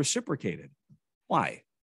that and I reciprocated. Why?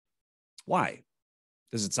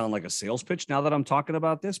 Does it sound like a sales pitch now that I'm talking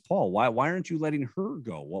about this? Paul, why aren't you letting her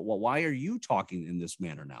go? Why are you talking in this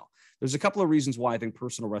manner now? There's a couple of reasons why I think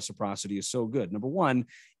personal reciprocity is so good. Number one,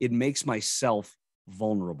 it makes myself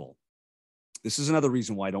vulnerable. This is another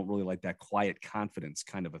reason why I don't really like that quiet confidence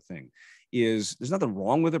kind of a thing. Is there's nothing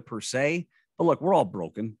wrong with it per se, but look, we're all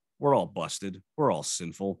broken. We're all busted. We're all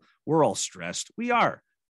sinful. We're all stressed. We are.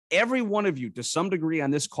 Every one of you, to some degree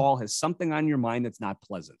on this call, has something on your mind that's not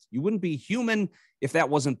pleasant. You wouldn't be human if that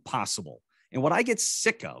wasn't possible. And what I get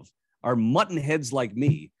sick of are mutton heads like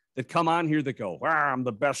me that come on here that go, I'm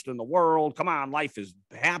the best in the world. Come on, life is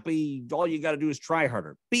happy. All you got to do is try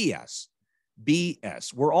harder. BS.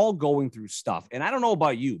 We're all going through stuff. And I don't know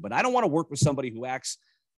about you, but I don't want to work with somebody who acts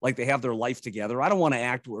like they have their life together. I don't want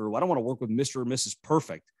to work with Mr. or Mrs.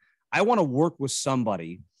 Perfect. I want to work with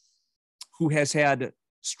somebody who has had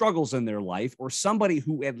struggles in their life, or somebody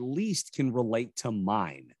who at least can relate to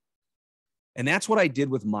mine. And that's what I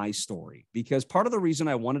did with my story, because part of the reason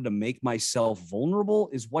I wanted to make myself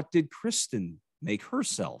vulnerable is, what did Kristen make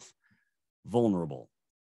herself vulnerable?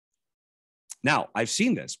 Now, I've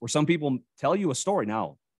seen this where some people tell you a story.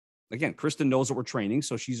 Now, again, Kristen knows that we're training,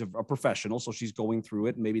 so she's a professional, so she's going through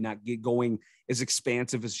it and maybe not going as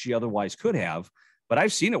expansive as she otherwise could have. But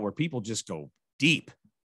I've seen it where people just go deep.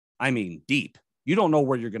 I mean, deep. You don't know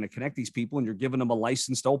where you're going to connect these people, and you're giving them a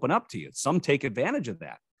license to open up to you. Some take advantage of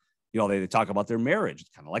that. They talk about their marriage,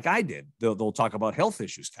 kind of like I did. They'll talk about health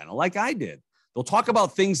issues, kind of like I did. They'll talk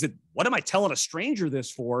about things that, what am I telling a stranger this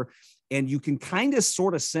for? And you can kind of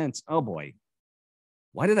sort of sense, oh boy,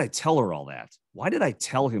 why did I tell her all that? Why did I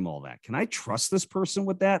tell him all that? Can I trust this person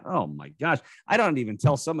with that? Oh my gosh. I don't even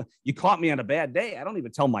tell someone, you caught me on a bad day. I don't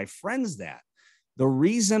even tell my friends that. The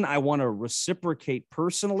reason I want to reciprocate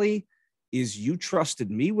personally is you trusted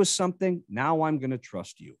me with something. Now I'm going to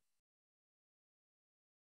trust you.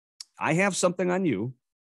 I have something on you.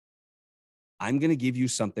 I'm going to give you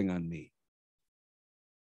something on me.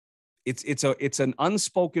 It's an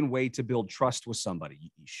unspoken way to build trust with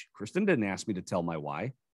somebody. Kristen didn't ask me to tell my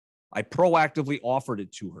why. I proactively offered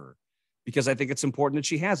it to her because I think it's important that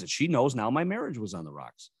she has it. She knows now my marriage was on the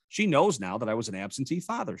rocks. She knows now that I was an absentee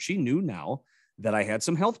father. She knew now that I had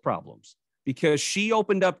some health problems. Because she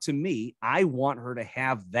opened up to me, I want her to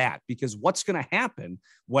have that. Because what's going to happen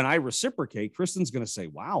when I reciprocate, Kristen's going to say,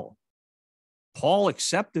 wow, Paul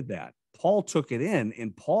accepted that. Paul took it in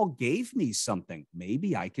and Paul gave me something.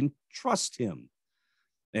 Maybe I can trust him.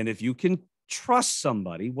 And if you can trust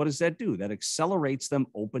somebody, what does that do? That accelerates them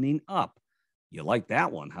opening up. You like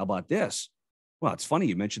that one? How about this? Well, it's funny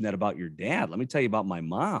you mentioned that about your dad. Let me tell you about my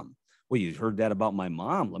mom. Well, you heard that about my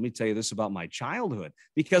mom. Let me tell you this about my childhood,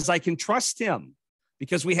 because I can trust him,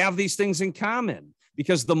 because we have these things in common,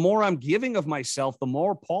 because the more I'm giving of myself, the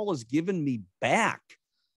more Paul has given me back.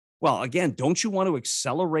 Well, again, don't you want to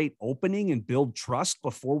accelerate opening and build trust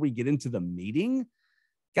before we get into the meeting?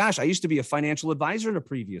 Gosh, I used to be a financial advisor in a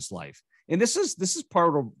previous life. And this is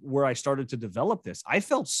part of where I started to develop this. I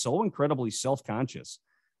felt so incredibly self-conscious.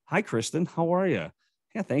 Hi, Kristen. How are you?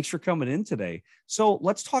 Yeah, thanks for coming in today. So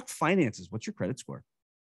let's talk finances. What's your credit score?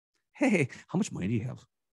 Hey, how much money do you have?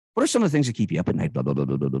 What are some of the things that keep you up at night? Blah, blah, blah,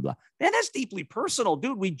 blah, blah, blah. Man, that's deeply personal,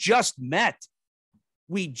 dude. We just met.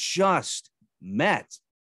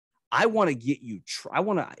 I want to get you.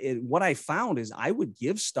 What I found is I would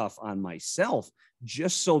give stuff on myself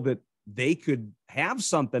just so that they could have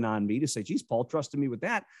something on me to say, geez, Paul trusted me with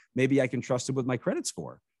that. Maybe I can trust him with my credit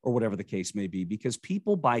score or whatever the case may be, because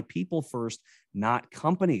people buy people first, not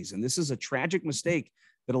companies. And this is a tragic mistake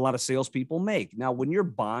that a lot of salespeople make. Now, when you're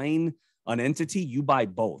buying an entity, you buy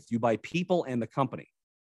both. You buy people and the company.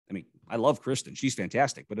 I mean, I love Kristen. She's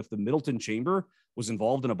fantastic. But if the Middleton Chamber was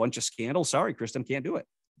involved in a bunch of scandals, sorry, Kristen, can't do it.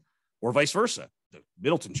 Or vice versa. The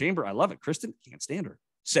Middleton Chamber, I love it. Kristen, can't stand her.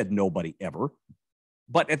 Said nobody ever.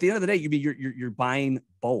 But at the end of the day, you're buying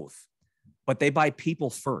both. But they buy people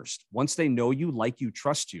first. Once they know you, like you,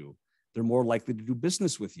 trust you, they're more likely to do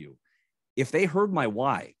business with you. If they heard my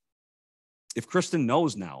why, if Kristen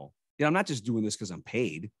knows now, I'm not just doing this because I'm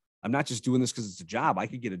paid. I'm not just doing this because it's a job. I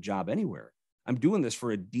could get a job anywhere. I'm doing this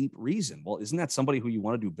for a deep reason. Well, isn't that somebody who you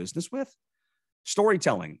want to do business with?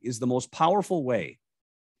 Storytelling is the most powerful way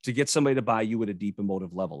to get somebody to buy you at a deep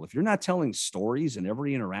emotive level. If you're not telling stories in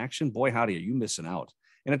every interaction, boy, howdy, are you missing out?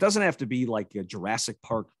 And it doesn't have to be like a Jurassic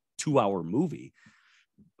Park 2-hour movie.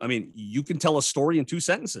 I mean, you can tell a story in 2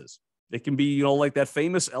 sentences. It can be, like that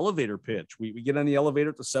famous elevator pitch. We get on the elevator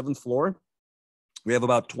at the 7th floor. We have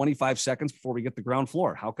about 25 seconds before we get the ground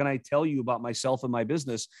floor. How can I tell you about myself and my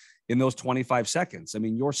business in those 25 seconds? I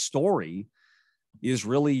mean, your story is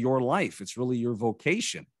really your life. It's really your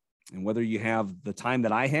vocation. And whether you have the time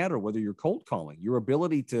that I had or whether you're cold calling, your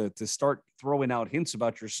ability to start throwing out hints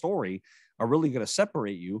about your story are really going to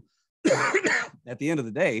separate you at the end of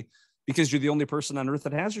the day, because you're the only person on earth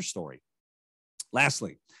that has your story.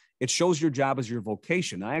 Lastly, it shows your job as your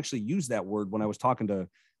vocation. I actually used that word when I was talking to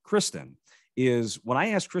Kristen, is when I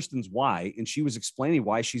asked Kristen's why, and she was explaining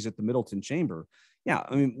why she's at the Middleton Chamber. Yeah,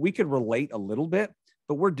 I mean, we could relate a little bit,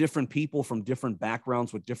 but we're different people from different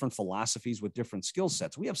backgrounds with different philosophies, with different skill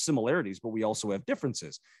sets. We have similarities, but we also have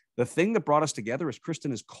differences. The thing that brought us together is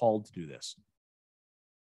Kristen is called to do this.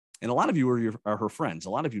 And a lot of you are her friends. A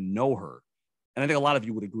lot of you know her. And I think a lot of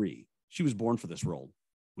you would agree. She was born for this role.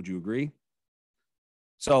 Would you agree?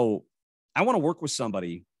 So I want to work with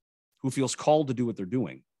somebody who feels called to do what they're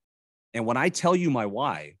doing. And when I tell you my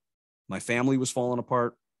why, my family was falling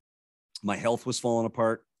apart, my health was falling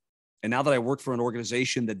apart. And now that I work for an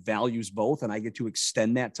organization that values both and I get to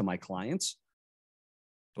extend that to my clients,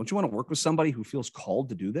 don't you want to work with somebody who feels called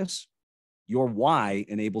to do this? Your why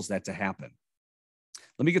enables that to happen.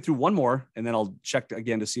 Let me get through one more, and then I'll check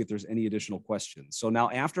again to see if there's any additional questions. So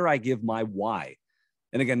now after I give my why,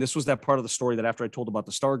 and again, this was that part of the story that after I told about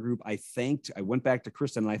the STAR group, I went back to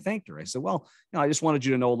Kristen and I thanked her. I said, well, I just wanted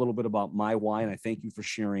you to know a little bit about my why, and I thank you for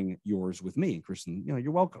sharing yours with me. And Kristen,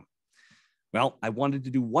 you're welcome. Well, I wanted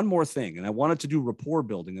to do one more thing, and I wanted to do rapport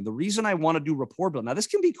building. And the reason I want to do rapport building, now this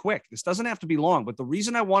can be quick. This doesn't have to be long, but the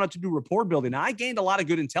reason I wanted to do rapport building, I gained a lot of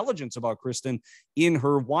good intelligence about Kristen in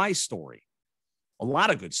her why story. A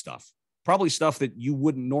lot of good stuff, probably stuff that you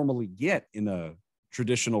wouldn't normally get in a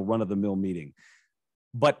traditional run-of-the-mill meeting.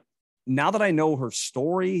 But now that I know her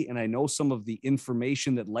story and I know some of the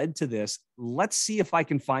information that led to this, let's see if I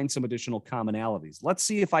can find some additional commonalities. Let's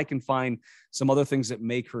see if I can find some other things that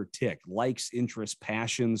make her tick, likes, interests,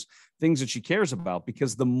 passions, things that she cares about,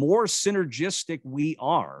 because the more synergistic we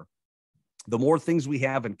are, The more things we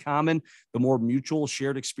have in common, the more mutual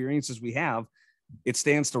shared experiences we have, it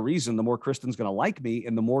stands to reason the more Kristen's going to like me,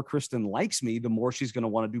 and the more Kristen likes me, the more she's going to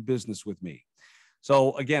want to do business with me.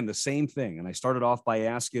 So again, the same thing. And I started off by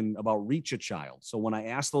asking about reach a child. So when I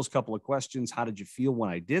asked those couple of questions, how did you feel when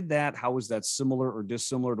I did that? How is that similar or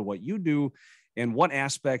dissimilar to what you do? And what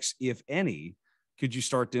aspects, if any, could you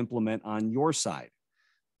start to implement on your side?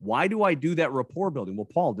 Why do I do that rapport building? Well,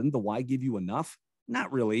 Paul, didn't the why give you enough?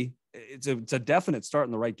 Not really. It's a definite start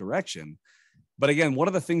in the right direction. But again, one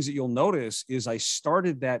of the things that you'll notice is I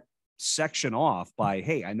started that section off by,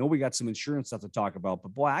 hey, I know we got some insurance stuff to talk about,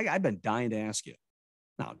 but boy, I've been dying to ask you.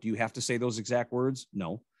 Now, do you have to say those exact words?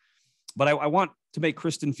 No. But I want to make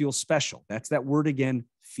Kristen feel special. That's that word again,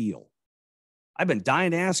 feel. I've been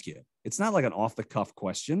dying to ask you. It's not like an off-the-cuff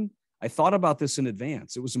question. I thought about this in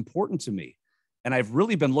advance. It was important to me. And I've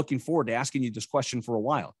really been looking forward to asking you this question for a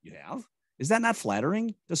while. You have? Is that not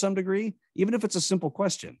flattering to some degree? Even if it's a simple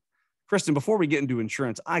question. Kristen, before we get into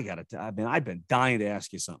insurance, I've been dying to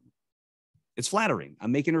ask you something. It's flattering.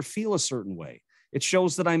 I'm making her feel a certain way. It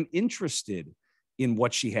shows that I'm interested in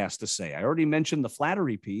what she has to say. I already mentioned the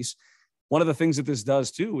flattery piece. One of the things that this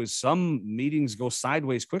does too is some meetings go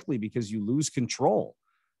sideways quickly because you lose control.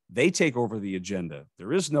 They take over the agenda.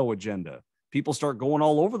 There is no agenda. People start going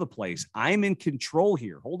all over the place. I'm in control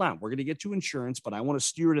here. Hold on. We're going to get to insurance, but I want to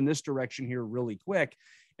steer it in this direction here really quick.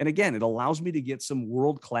 And again, it allows me to get some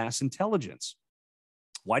world-class intelligence.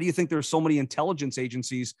 Why do you think there's so many intelligence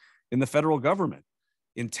agencies in the federal government?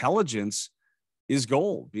 Intelligence is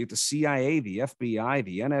gold, be it the CIA, the FBI,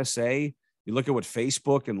 the NSA. You look at what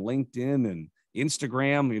Facebook and LinkedIn and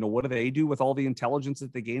Instagram, what do they do with all the intelligence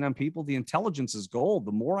that they gain on people? The intelligence is gold.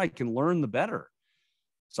 The more I can learn, the better.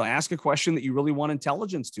 So ask a question that you really want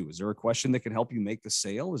intelligence to. Is there a question that can help you make the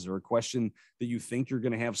sale? Is there a question that you think you're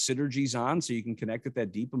going to have synergies on so you can connect at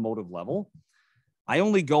that deep emotive level? I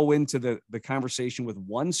only go into the conversation with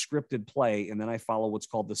one scripted play, and then I follow what's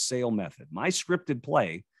called the sale method. My scripted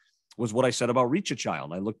play was what I said about reach a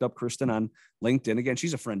child. I looked up Kristen on LinkedIn. Again,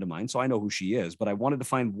 she's a friend of mine, so I know who she is, but I wanted to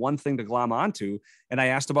find one thing to glom onto, and I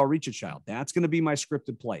asked about reach a child. That's going to be my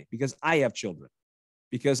scripted play because I have children,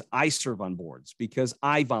 because I serve on boards, because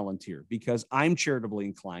I volunteer, because I'm charitably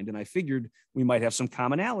inclined, and I figured we might have some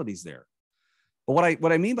commonalities there. But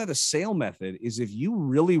what I mean by the sale method is if you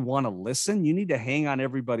really want to listen, you need to hang on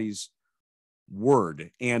everybody's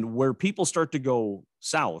word. And where people start to go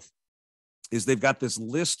south is they've got this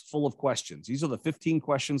list full of questions. These are the 15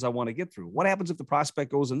 questions I want to get through. What happens if the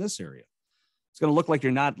prospect goes in this area? It's going to look like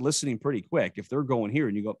you're not listening pretty quick. If they're going here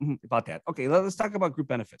and you go, about that. Okay, let's talk about group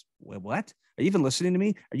benefits. What? Are you even listening to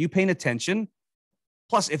me? Are you paying attention?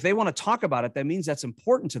 Plus, if they want to talk about it, that means that's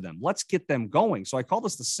important to them. Let's get them going. So I call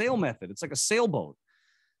this the sale method. It's like a sailboat.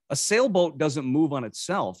 A sailboat doesn't move on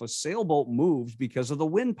itself. A sailboat moves because of the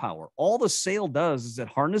wind power. All the sail does is it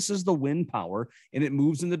harnesses the wind power and it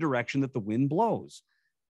moves in the direction that the wind blows.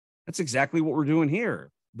 That's exactly what we're doing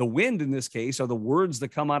here. The wind in this case are the words that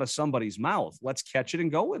come out of somebody's mouth. Let's catch it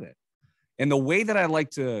and go with it. And the way that I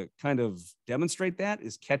like to kind of demonstrate that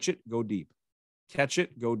is catch it, go deep. Catch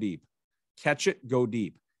it, go deep. Catch it, go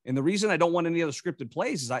deep. And the reason I don't want any other scripted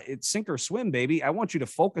plays is it's sink or swim, baby. I want you to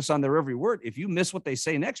focus on their every word. If you miss what they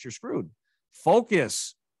say next, you're screwed.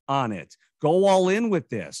 Focus on it. Go all in with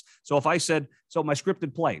this. So if I said, so my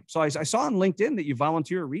scripted play. So I saw on LinkedIn that you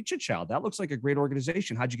volunteer at Reach a Child. That looks like a great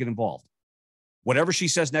organization. How'd you get involved? Whatever she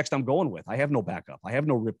says next, I'm going with. I have no backup. I have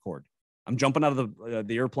no ripcord. I'm jumping out of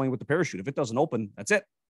the airplane with the parachute. If it doesn't open, that's it.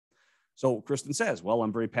 So Kristen says, well,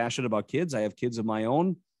 I'm very passionate about kids. I have kids of my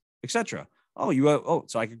own, etc.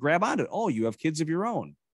 So I could grab onto it. Oh, you have kids of your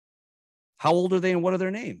own. How old are they and what are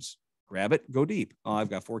their names? Grab it, go deep. Oh, I've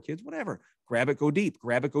got 4 kids, whatever. Grab it, go deep.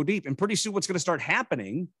 Grab it, go deep. And pretty soon what's going to start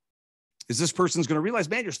happening is this person's going to realize,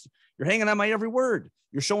 man, you're hanging on my every word.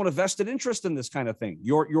 You're showing a vested interest in this kind of thing.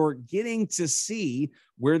 You're getting to see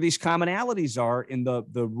where these commonalities are. And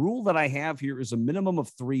the rule that I have here is a minimum of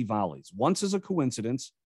 3 volleys. Once is a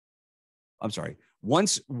coincidence. I'm sorry.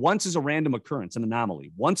 Once is a random occurrence, an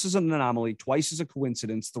anomaly. Once is an anomaly, twice is a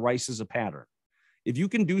coincidence, thrice is a pattern. If you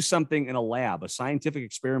can do something in a lab, a scientific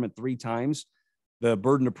experiment 3 times, the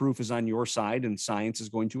burden of proof is on your side and science is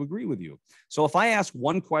going to agree with you. So if I ask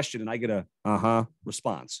one question and I get a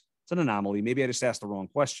response, it's an anomaly. Maybe I just asked the wrong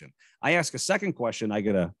question. I ask a second question, I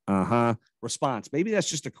get a response. Maybe that's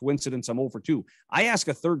just a coincidence. I'm over 2. I ask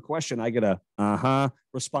a third question, I get a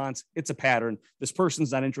response. It's a pattern. This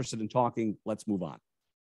person's not interested in talking. Let's move on.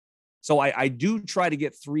 So I do try to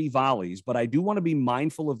get 3 volleys, but I do want to be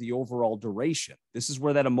mindful of the overall duration. This is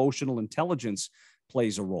where that emotional intelligence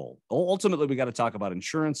plays a role. Ultimately, we got to talk about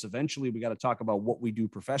insurance. Eventually, we got to talk about what we do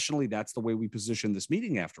professionally. That's the way we position this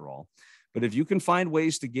meeting after all. But if you can find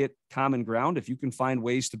ways to get common ground, if you can find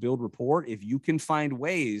ways to build rapport, if you can find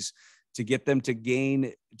ways to get them to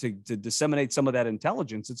gain, to disseminate some of that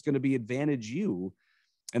intelligence, it's going to be advantage you.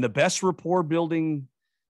 And the best rapport building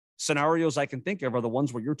scenarios I can think of are the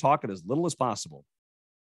ones where you're talking as little as possible.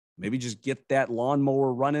 Maybe just get that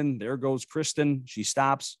lawnmower running. There goes Kristen. She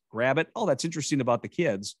stops, grab it. Oh, that's interesting about the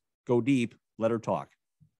kids. Go deep, let her talk.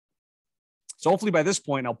 So hopefully by this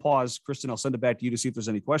point, I'll pause. Kristen, I'll send it back to you to see if there's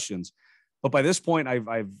any questions. But by this point,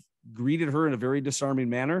 I've greeted her in a very disarming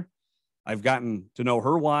manner. I've gotten to know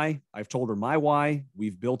her why. I've told her my why.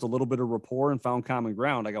 We've built a little bit of rapport and found common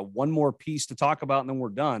ground. I got one more piece to talk about and then we're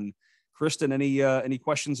done. Kristen, any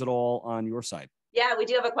questions at all on your side? Yeah, we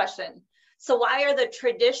do have a question. So why are the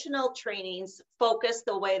traditional trainings focused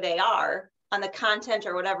the way they are on the content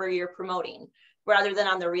or whatever you're promoting rather than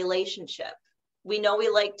on the relationship? We know we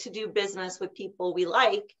like to do business with people we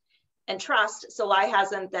like and trust. So why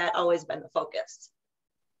hasn't that always been the focus?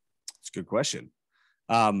 It's a good question.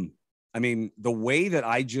 I mean, the way that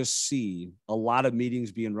I just see a lot of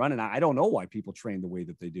meetings being run, and I don't know why people train the way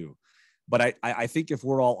that they do, but I think if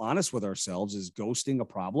we're all honest with ourselves, is ghosting a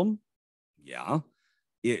problem? Yeah.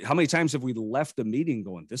 How many times have we left a meeting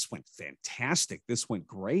going, this went fantastic. This went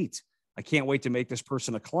great. I can't wait to make this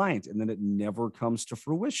person a client. And then it never comes to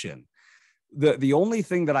fruition. The only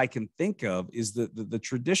thing that I can think of is the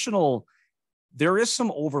traditional, there is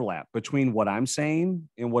some overlap between what I'm saying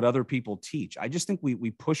and what other people teach. I just think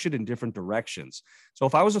we push it in different directions. So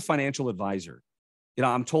if I was a financial advisor,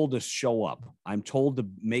 I'm told to show up. I'm told to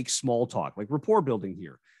make small talk, like rapport building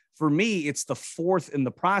here. For me, it's the fourth in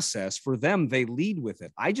the process. For them, they lead with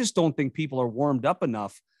it. I just don't think people are warmed up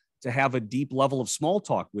enough to have a deep level of small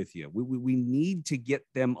talk with you. We need to get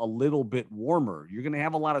them a little bit warmer. You're going to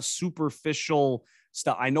have a lot of superficial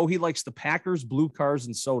stuff. I know he likes the Packers, blue cars,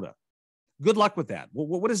 and soda. Good luck with that.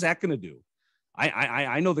 What is that going to do?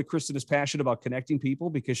 I know that Kristen is passionate about connecting people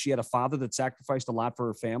because she had a father that sacrificed a lot for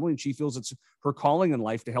her family, and she feels it's her calling in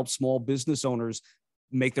life to help small business owners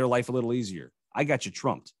make their life a little easier. I got you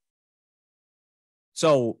trumped.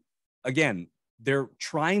 So again, they're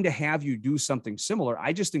trying to have you do something similar.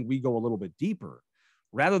 I just think we go a little bit deeper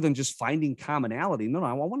rather than just finding commonality. No,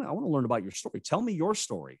 I want to learn about your story. Tell me your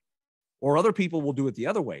story. Or other people will do it the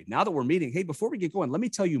other way. Now that we're meeting, hey, before we get going, let me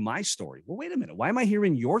tell you my story. Well, wait a minute. Why am I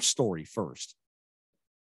hearing your story first?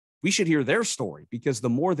 We should hear their story because the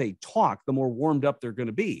more they talk, the more warmed up they're going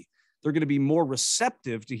to be. They're going to be more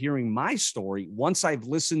receptive to hearing my story once I've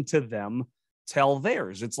listened to them tell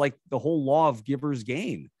theirs. It's like the whole law of givers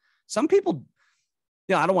gain. Some people,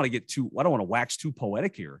 I don't want to wax too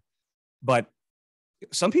poetic here, but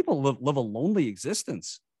some people live a lonely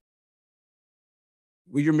existence.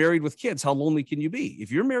 When you're married with kids, how lonely can you be?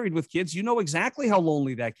 If you're married with kids, you know exactly how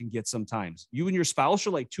lonely that can get sometimes. You and your spouse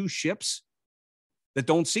are like two ships that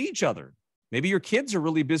don't see each other. Maybe your kids are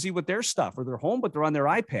really busy with their stuff or they're home, but they're on their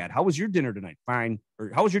iPad. How was your dinner tonight? Fine.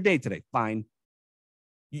 Or how was your day today? Fine.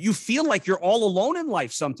 You feel like you're all alone in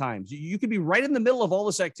life sometimes. You could be right in the middle of all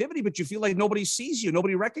this activity, but you feel like nobody sees you.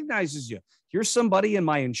 Nobody recognizes you. Here's somebody in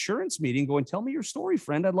my insurance meeting going, tell me your story,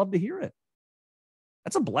 friend. I'd love to hear it.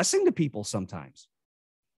 That's a blessing to people sometimes.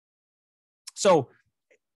 So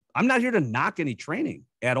I'm not here to knock any training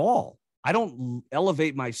at all. I don't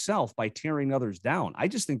elevate myself by tearing others down. I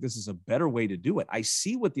just think this is a better way to do it. I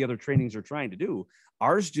see what the other trainings are trying to do.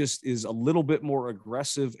 Ours just is a little bit more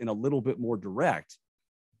aggressive and a little bit more direct.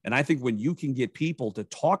 And I think when you can get people to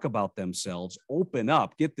talk about themselves, open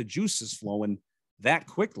up, get the juices flowing that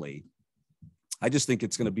quickly, I just think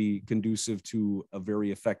it's going to be conducive to a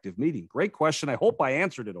very effective meeting. Great question. I hope I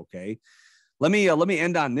answered it okay. Let me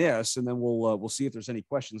end on this, and then we'll see if there's any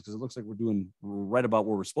questions because it looks like we're doing right about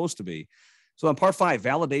where we're supposed to be. So on part 5,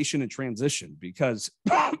 validation and transition, because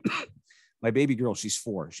my baby girl, she's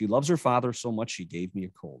 4. She loves her father so much she gave me a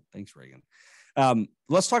cold. Thanks, Reagan.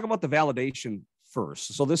 Let's talk about the validation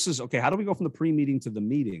first. So this is, okay, how do we go from the pre-meeting to the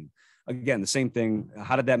meeting? Again, the same thing.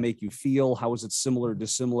 How did that make you feel? How is it similar,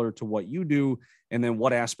 dissimilar to what you do? And then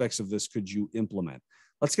what aspects of this could you implement?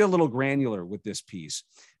 Let's get a little granular with this piece.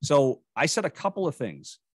 So I said a couple of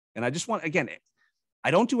things, and I just want, again,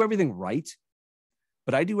 I don't do everything right,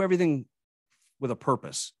 but I do everything with a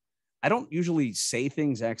purpose. I don't usually say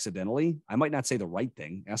things accidentally. I might not say the right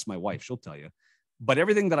thing. Ask my wife, she'll tell you. But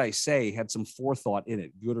everything that I say had some forethought in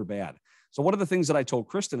it, good or bad. So one of the things that I told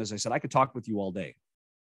Kristen is I said, I could talk with you all day.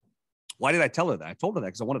 Why did I tell her that? I told her that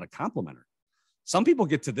because I wanted to compliment her. Some people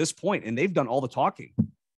get to this point and they've done all the talking.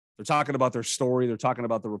 They're talking about their story. They're talking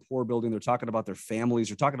about the rapport building. They're talking about their families.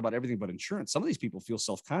 They're talking about everything but insurance. Some of these people feel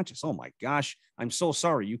self-conscious. Oh my gosh, I'm so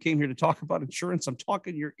sorry. You came here to talk about insurance. I'm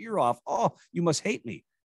talking your ear off. Oh, you must hate me.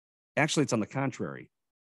 Actually, it's on the contrary.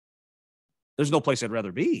 There's no place I'd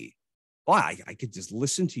rather be. Why? I could just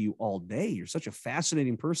listen to you all day. You're such a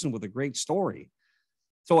fascinating person with a great story.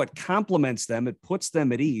 So it compliments them. It puts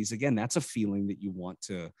them at ease. Again, that's a feeling that you want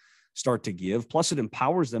to start to give. Plus, it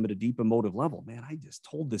empowers them at a deep emotive level. Man, I just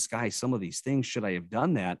told this guy some of these things. Should I have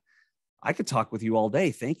done that? I could talk with you all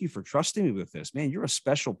day. Thank you for trusting me with this. Man, you're a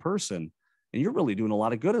special person and you're really doing a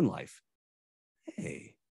lot of good in life.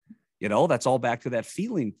 Hey, that's all back to that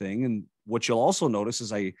feeling thing. And what you'll also notice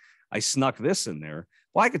is I snuck this in there.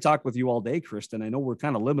 Well, I could talk with you all day, Kristen. I know we're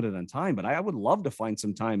kind of limited on time, but I would love to find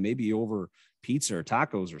some time, maybe over pizza or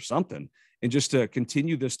tacos or something, and just to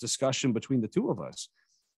continue this discussion between the two of us.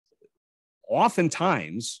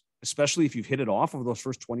 Oftentimes, especially if you've hit it off over those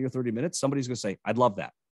first 20 or 30 minutes, somebody's going to say, I'd love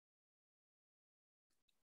that.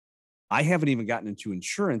 I haven't even gotten into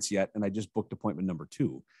insurance yet, and I just booked appointment number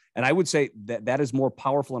 2. And I would say that is more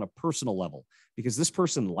powerful on a personal level because this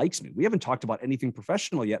person likes me. We haven't talked about anything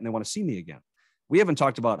professional yet, and they want to see me again. We haven't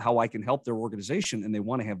talked about how I can help their organization, and they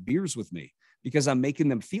want to have beers with me because I'm making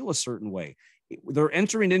them feel a certain way. They're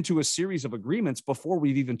entering into a series of agreements before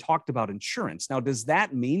we've even talked about insurance. Now, does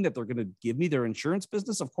that mean that they're going to give me their insurance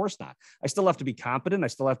business? Of course not. I still have to be competent. I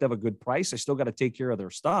still have to have a good price. I still got to take care of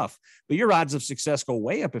their stuff. But your odds of success go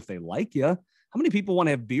way up if they like you. How many people want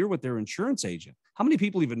to have beer with their insurance agent? How many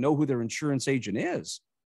people even know who their insurance agent is?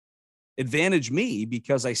 Advantage me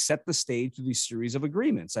because I set the stage to these series of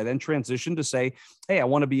agreements. I then transition to say, hey, I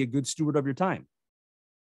want to be a good steward of your time.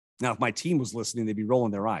 Now, if my team was listening, they'd be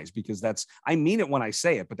rolling their eyes because I mean it when I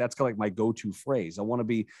say it, but that's kind of like my go-to phrase. I want to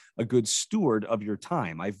be a good steward of your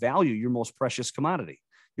time. I value your most precious commodity.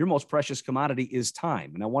 Your most precious commodity is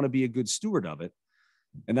time, and I want to be a good steward of it.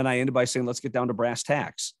 And then I ended by saying, let's get down to brass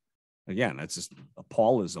tacks. Again, that's just a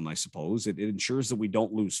Paulism, I suppose. It ensures that we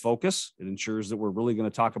don't lose focus. It ensures that we're really going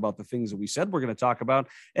to talk about the things that we said we're going to talk about.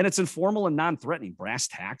 And it's informal and non-threatening. Brass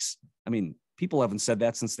tacks. I mean, people haven't said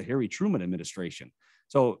that since the Harry Truman administration.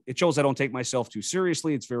 So it shows I don't take myself too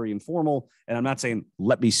seriously. It's very informal. And I'm not saying,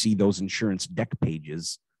 let me see those insurance deck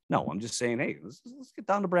pages. No, I'm just saying, hey, let's get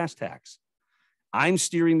down to brass tacks. I'm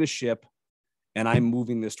steering the ship and I'm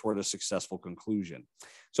moving this toward a successful conclusion.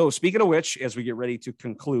 So speaking of which, as we get ready to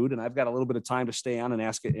conclude, and I've got a little bit of time to stay on and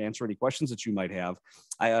answer any questions that you might have,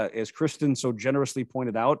 as Kristen so generously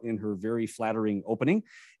pointed out in her very flattering opening,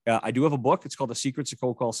 I do have a book. It's called The Secrets of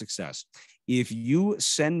Cold Call Success. If you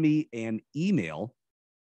send me an email,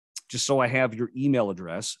 just so I have your email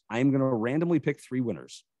address, I'm going to randomly pick 3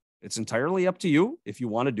 winners. It's entirely up to you. If you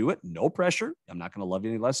want to do it, no pressure. I'm not going to love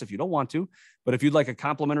you any less if you don't want to. But if you'd like a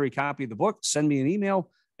complimentary copy of the book, send me an email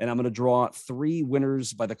and I'm going to draw 3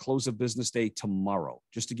 winners by the close of business day tomorrow,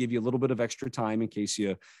 just to give you a little bit of extra time in case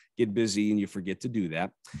you get busy and you forget to do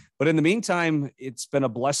that. But in the meantime, it's been a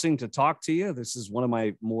blessing to talk to you. This is one of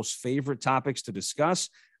my most favorite topics to discuss.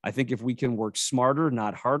 I think if we can work smarter,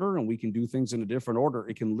 not harder, and we can do things in a different order,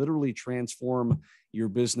 it can literally transform your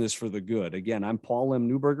business for the good. Again, I'm Paul M.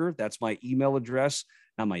 Neuberger. That's my email address,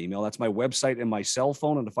 not my email. That's my website and my cell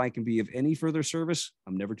phone. And if I can be of any further service,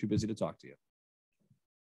 I'm never too busy to talk to you.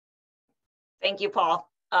 Thank you, Paul.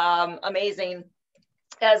 Amazing.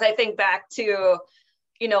 As I think back to,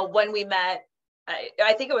 when we met,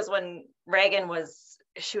 I think it was when Reagan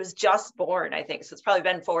she was just born, I think. So it's probably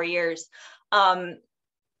been 4 years.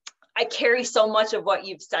 I carry so much of what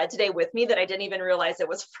you've said today with me that I didn't even realize it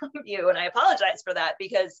was from you. And I apologize for that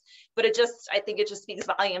but I think it just speaks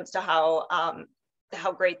volumes to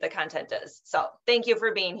how great the content is. So thank you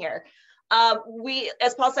for being here.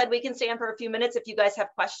 As Paul said, we can stay on for a few minutes. If you guys have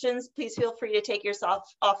questions, please feel free to take yourself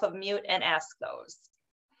off of mute and ask those.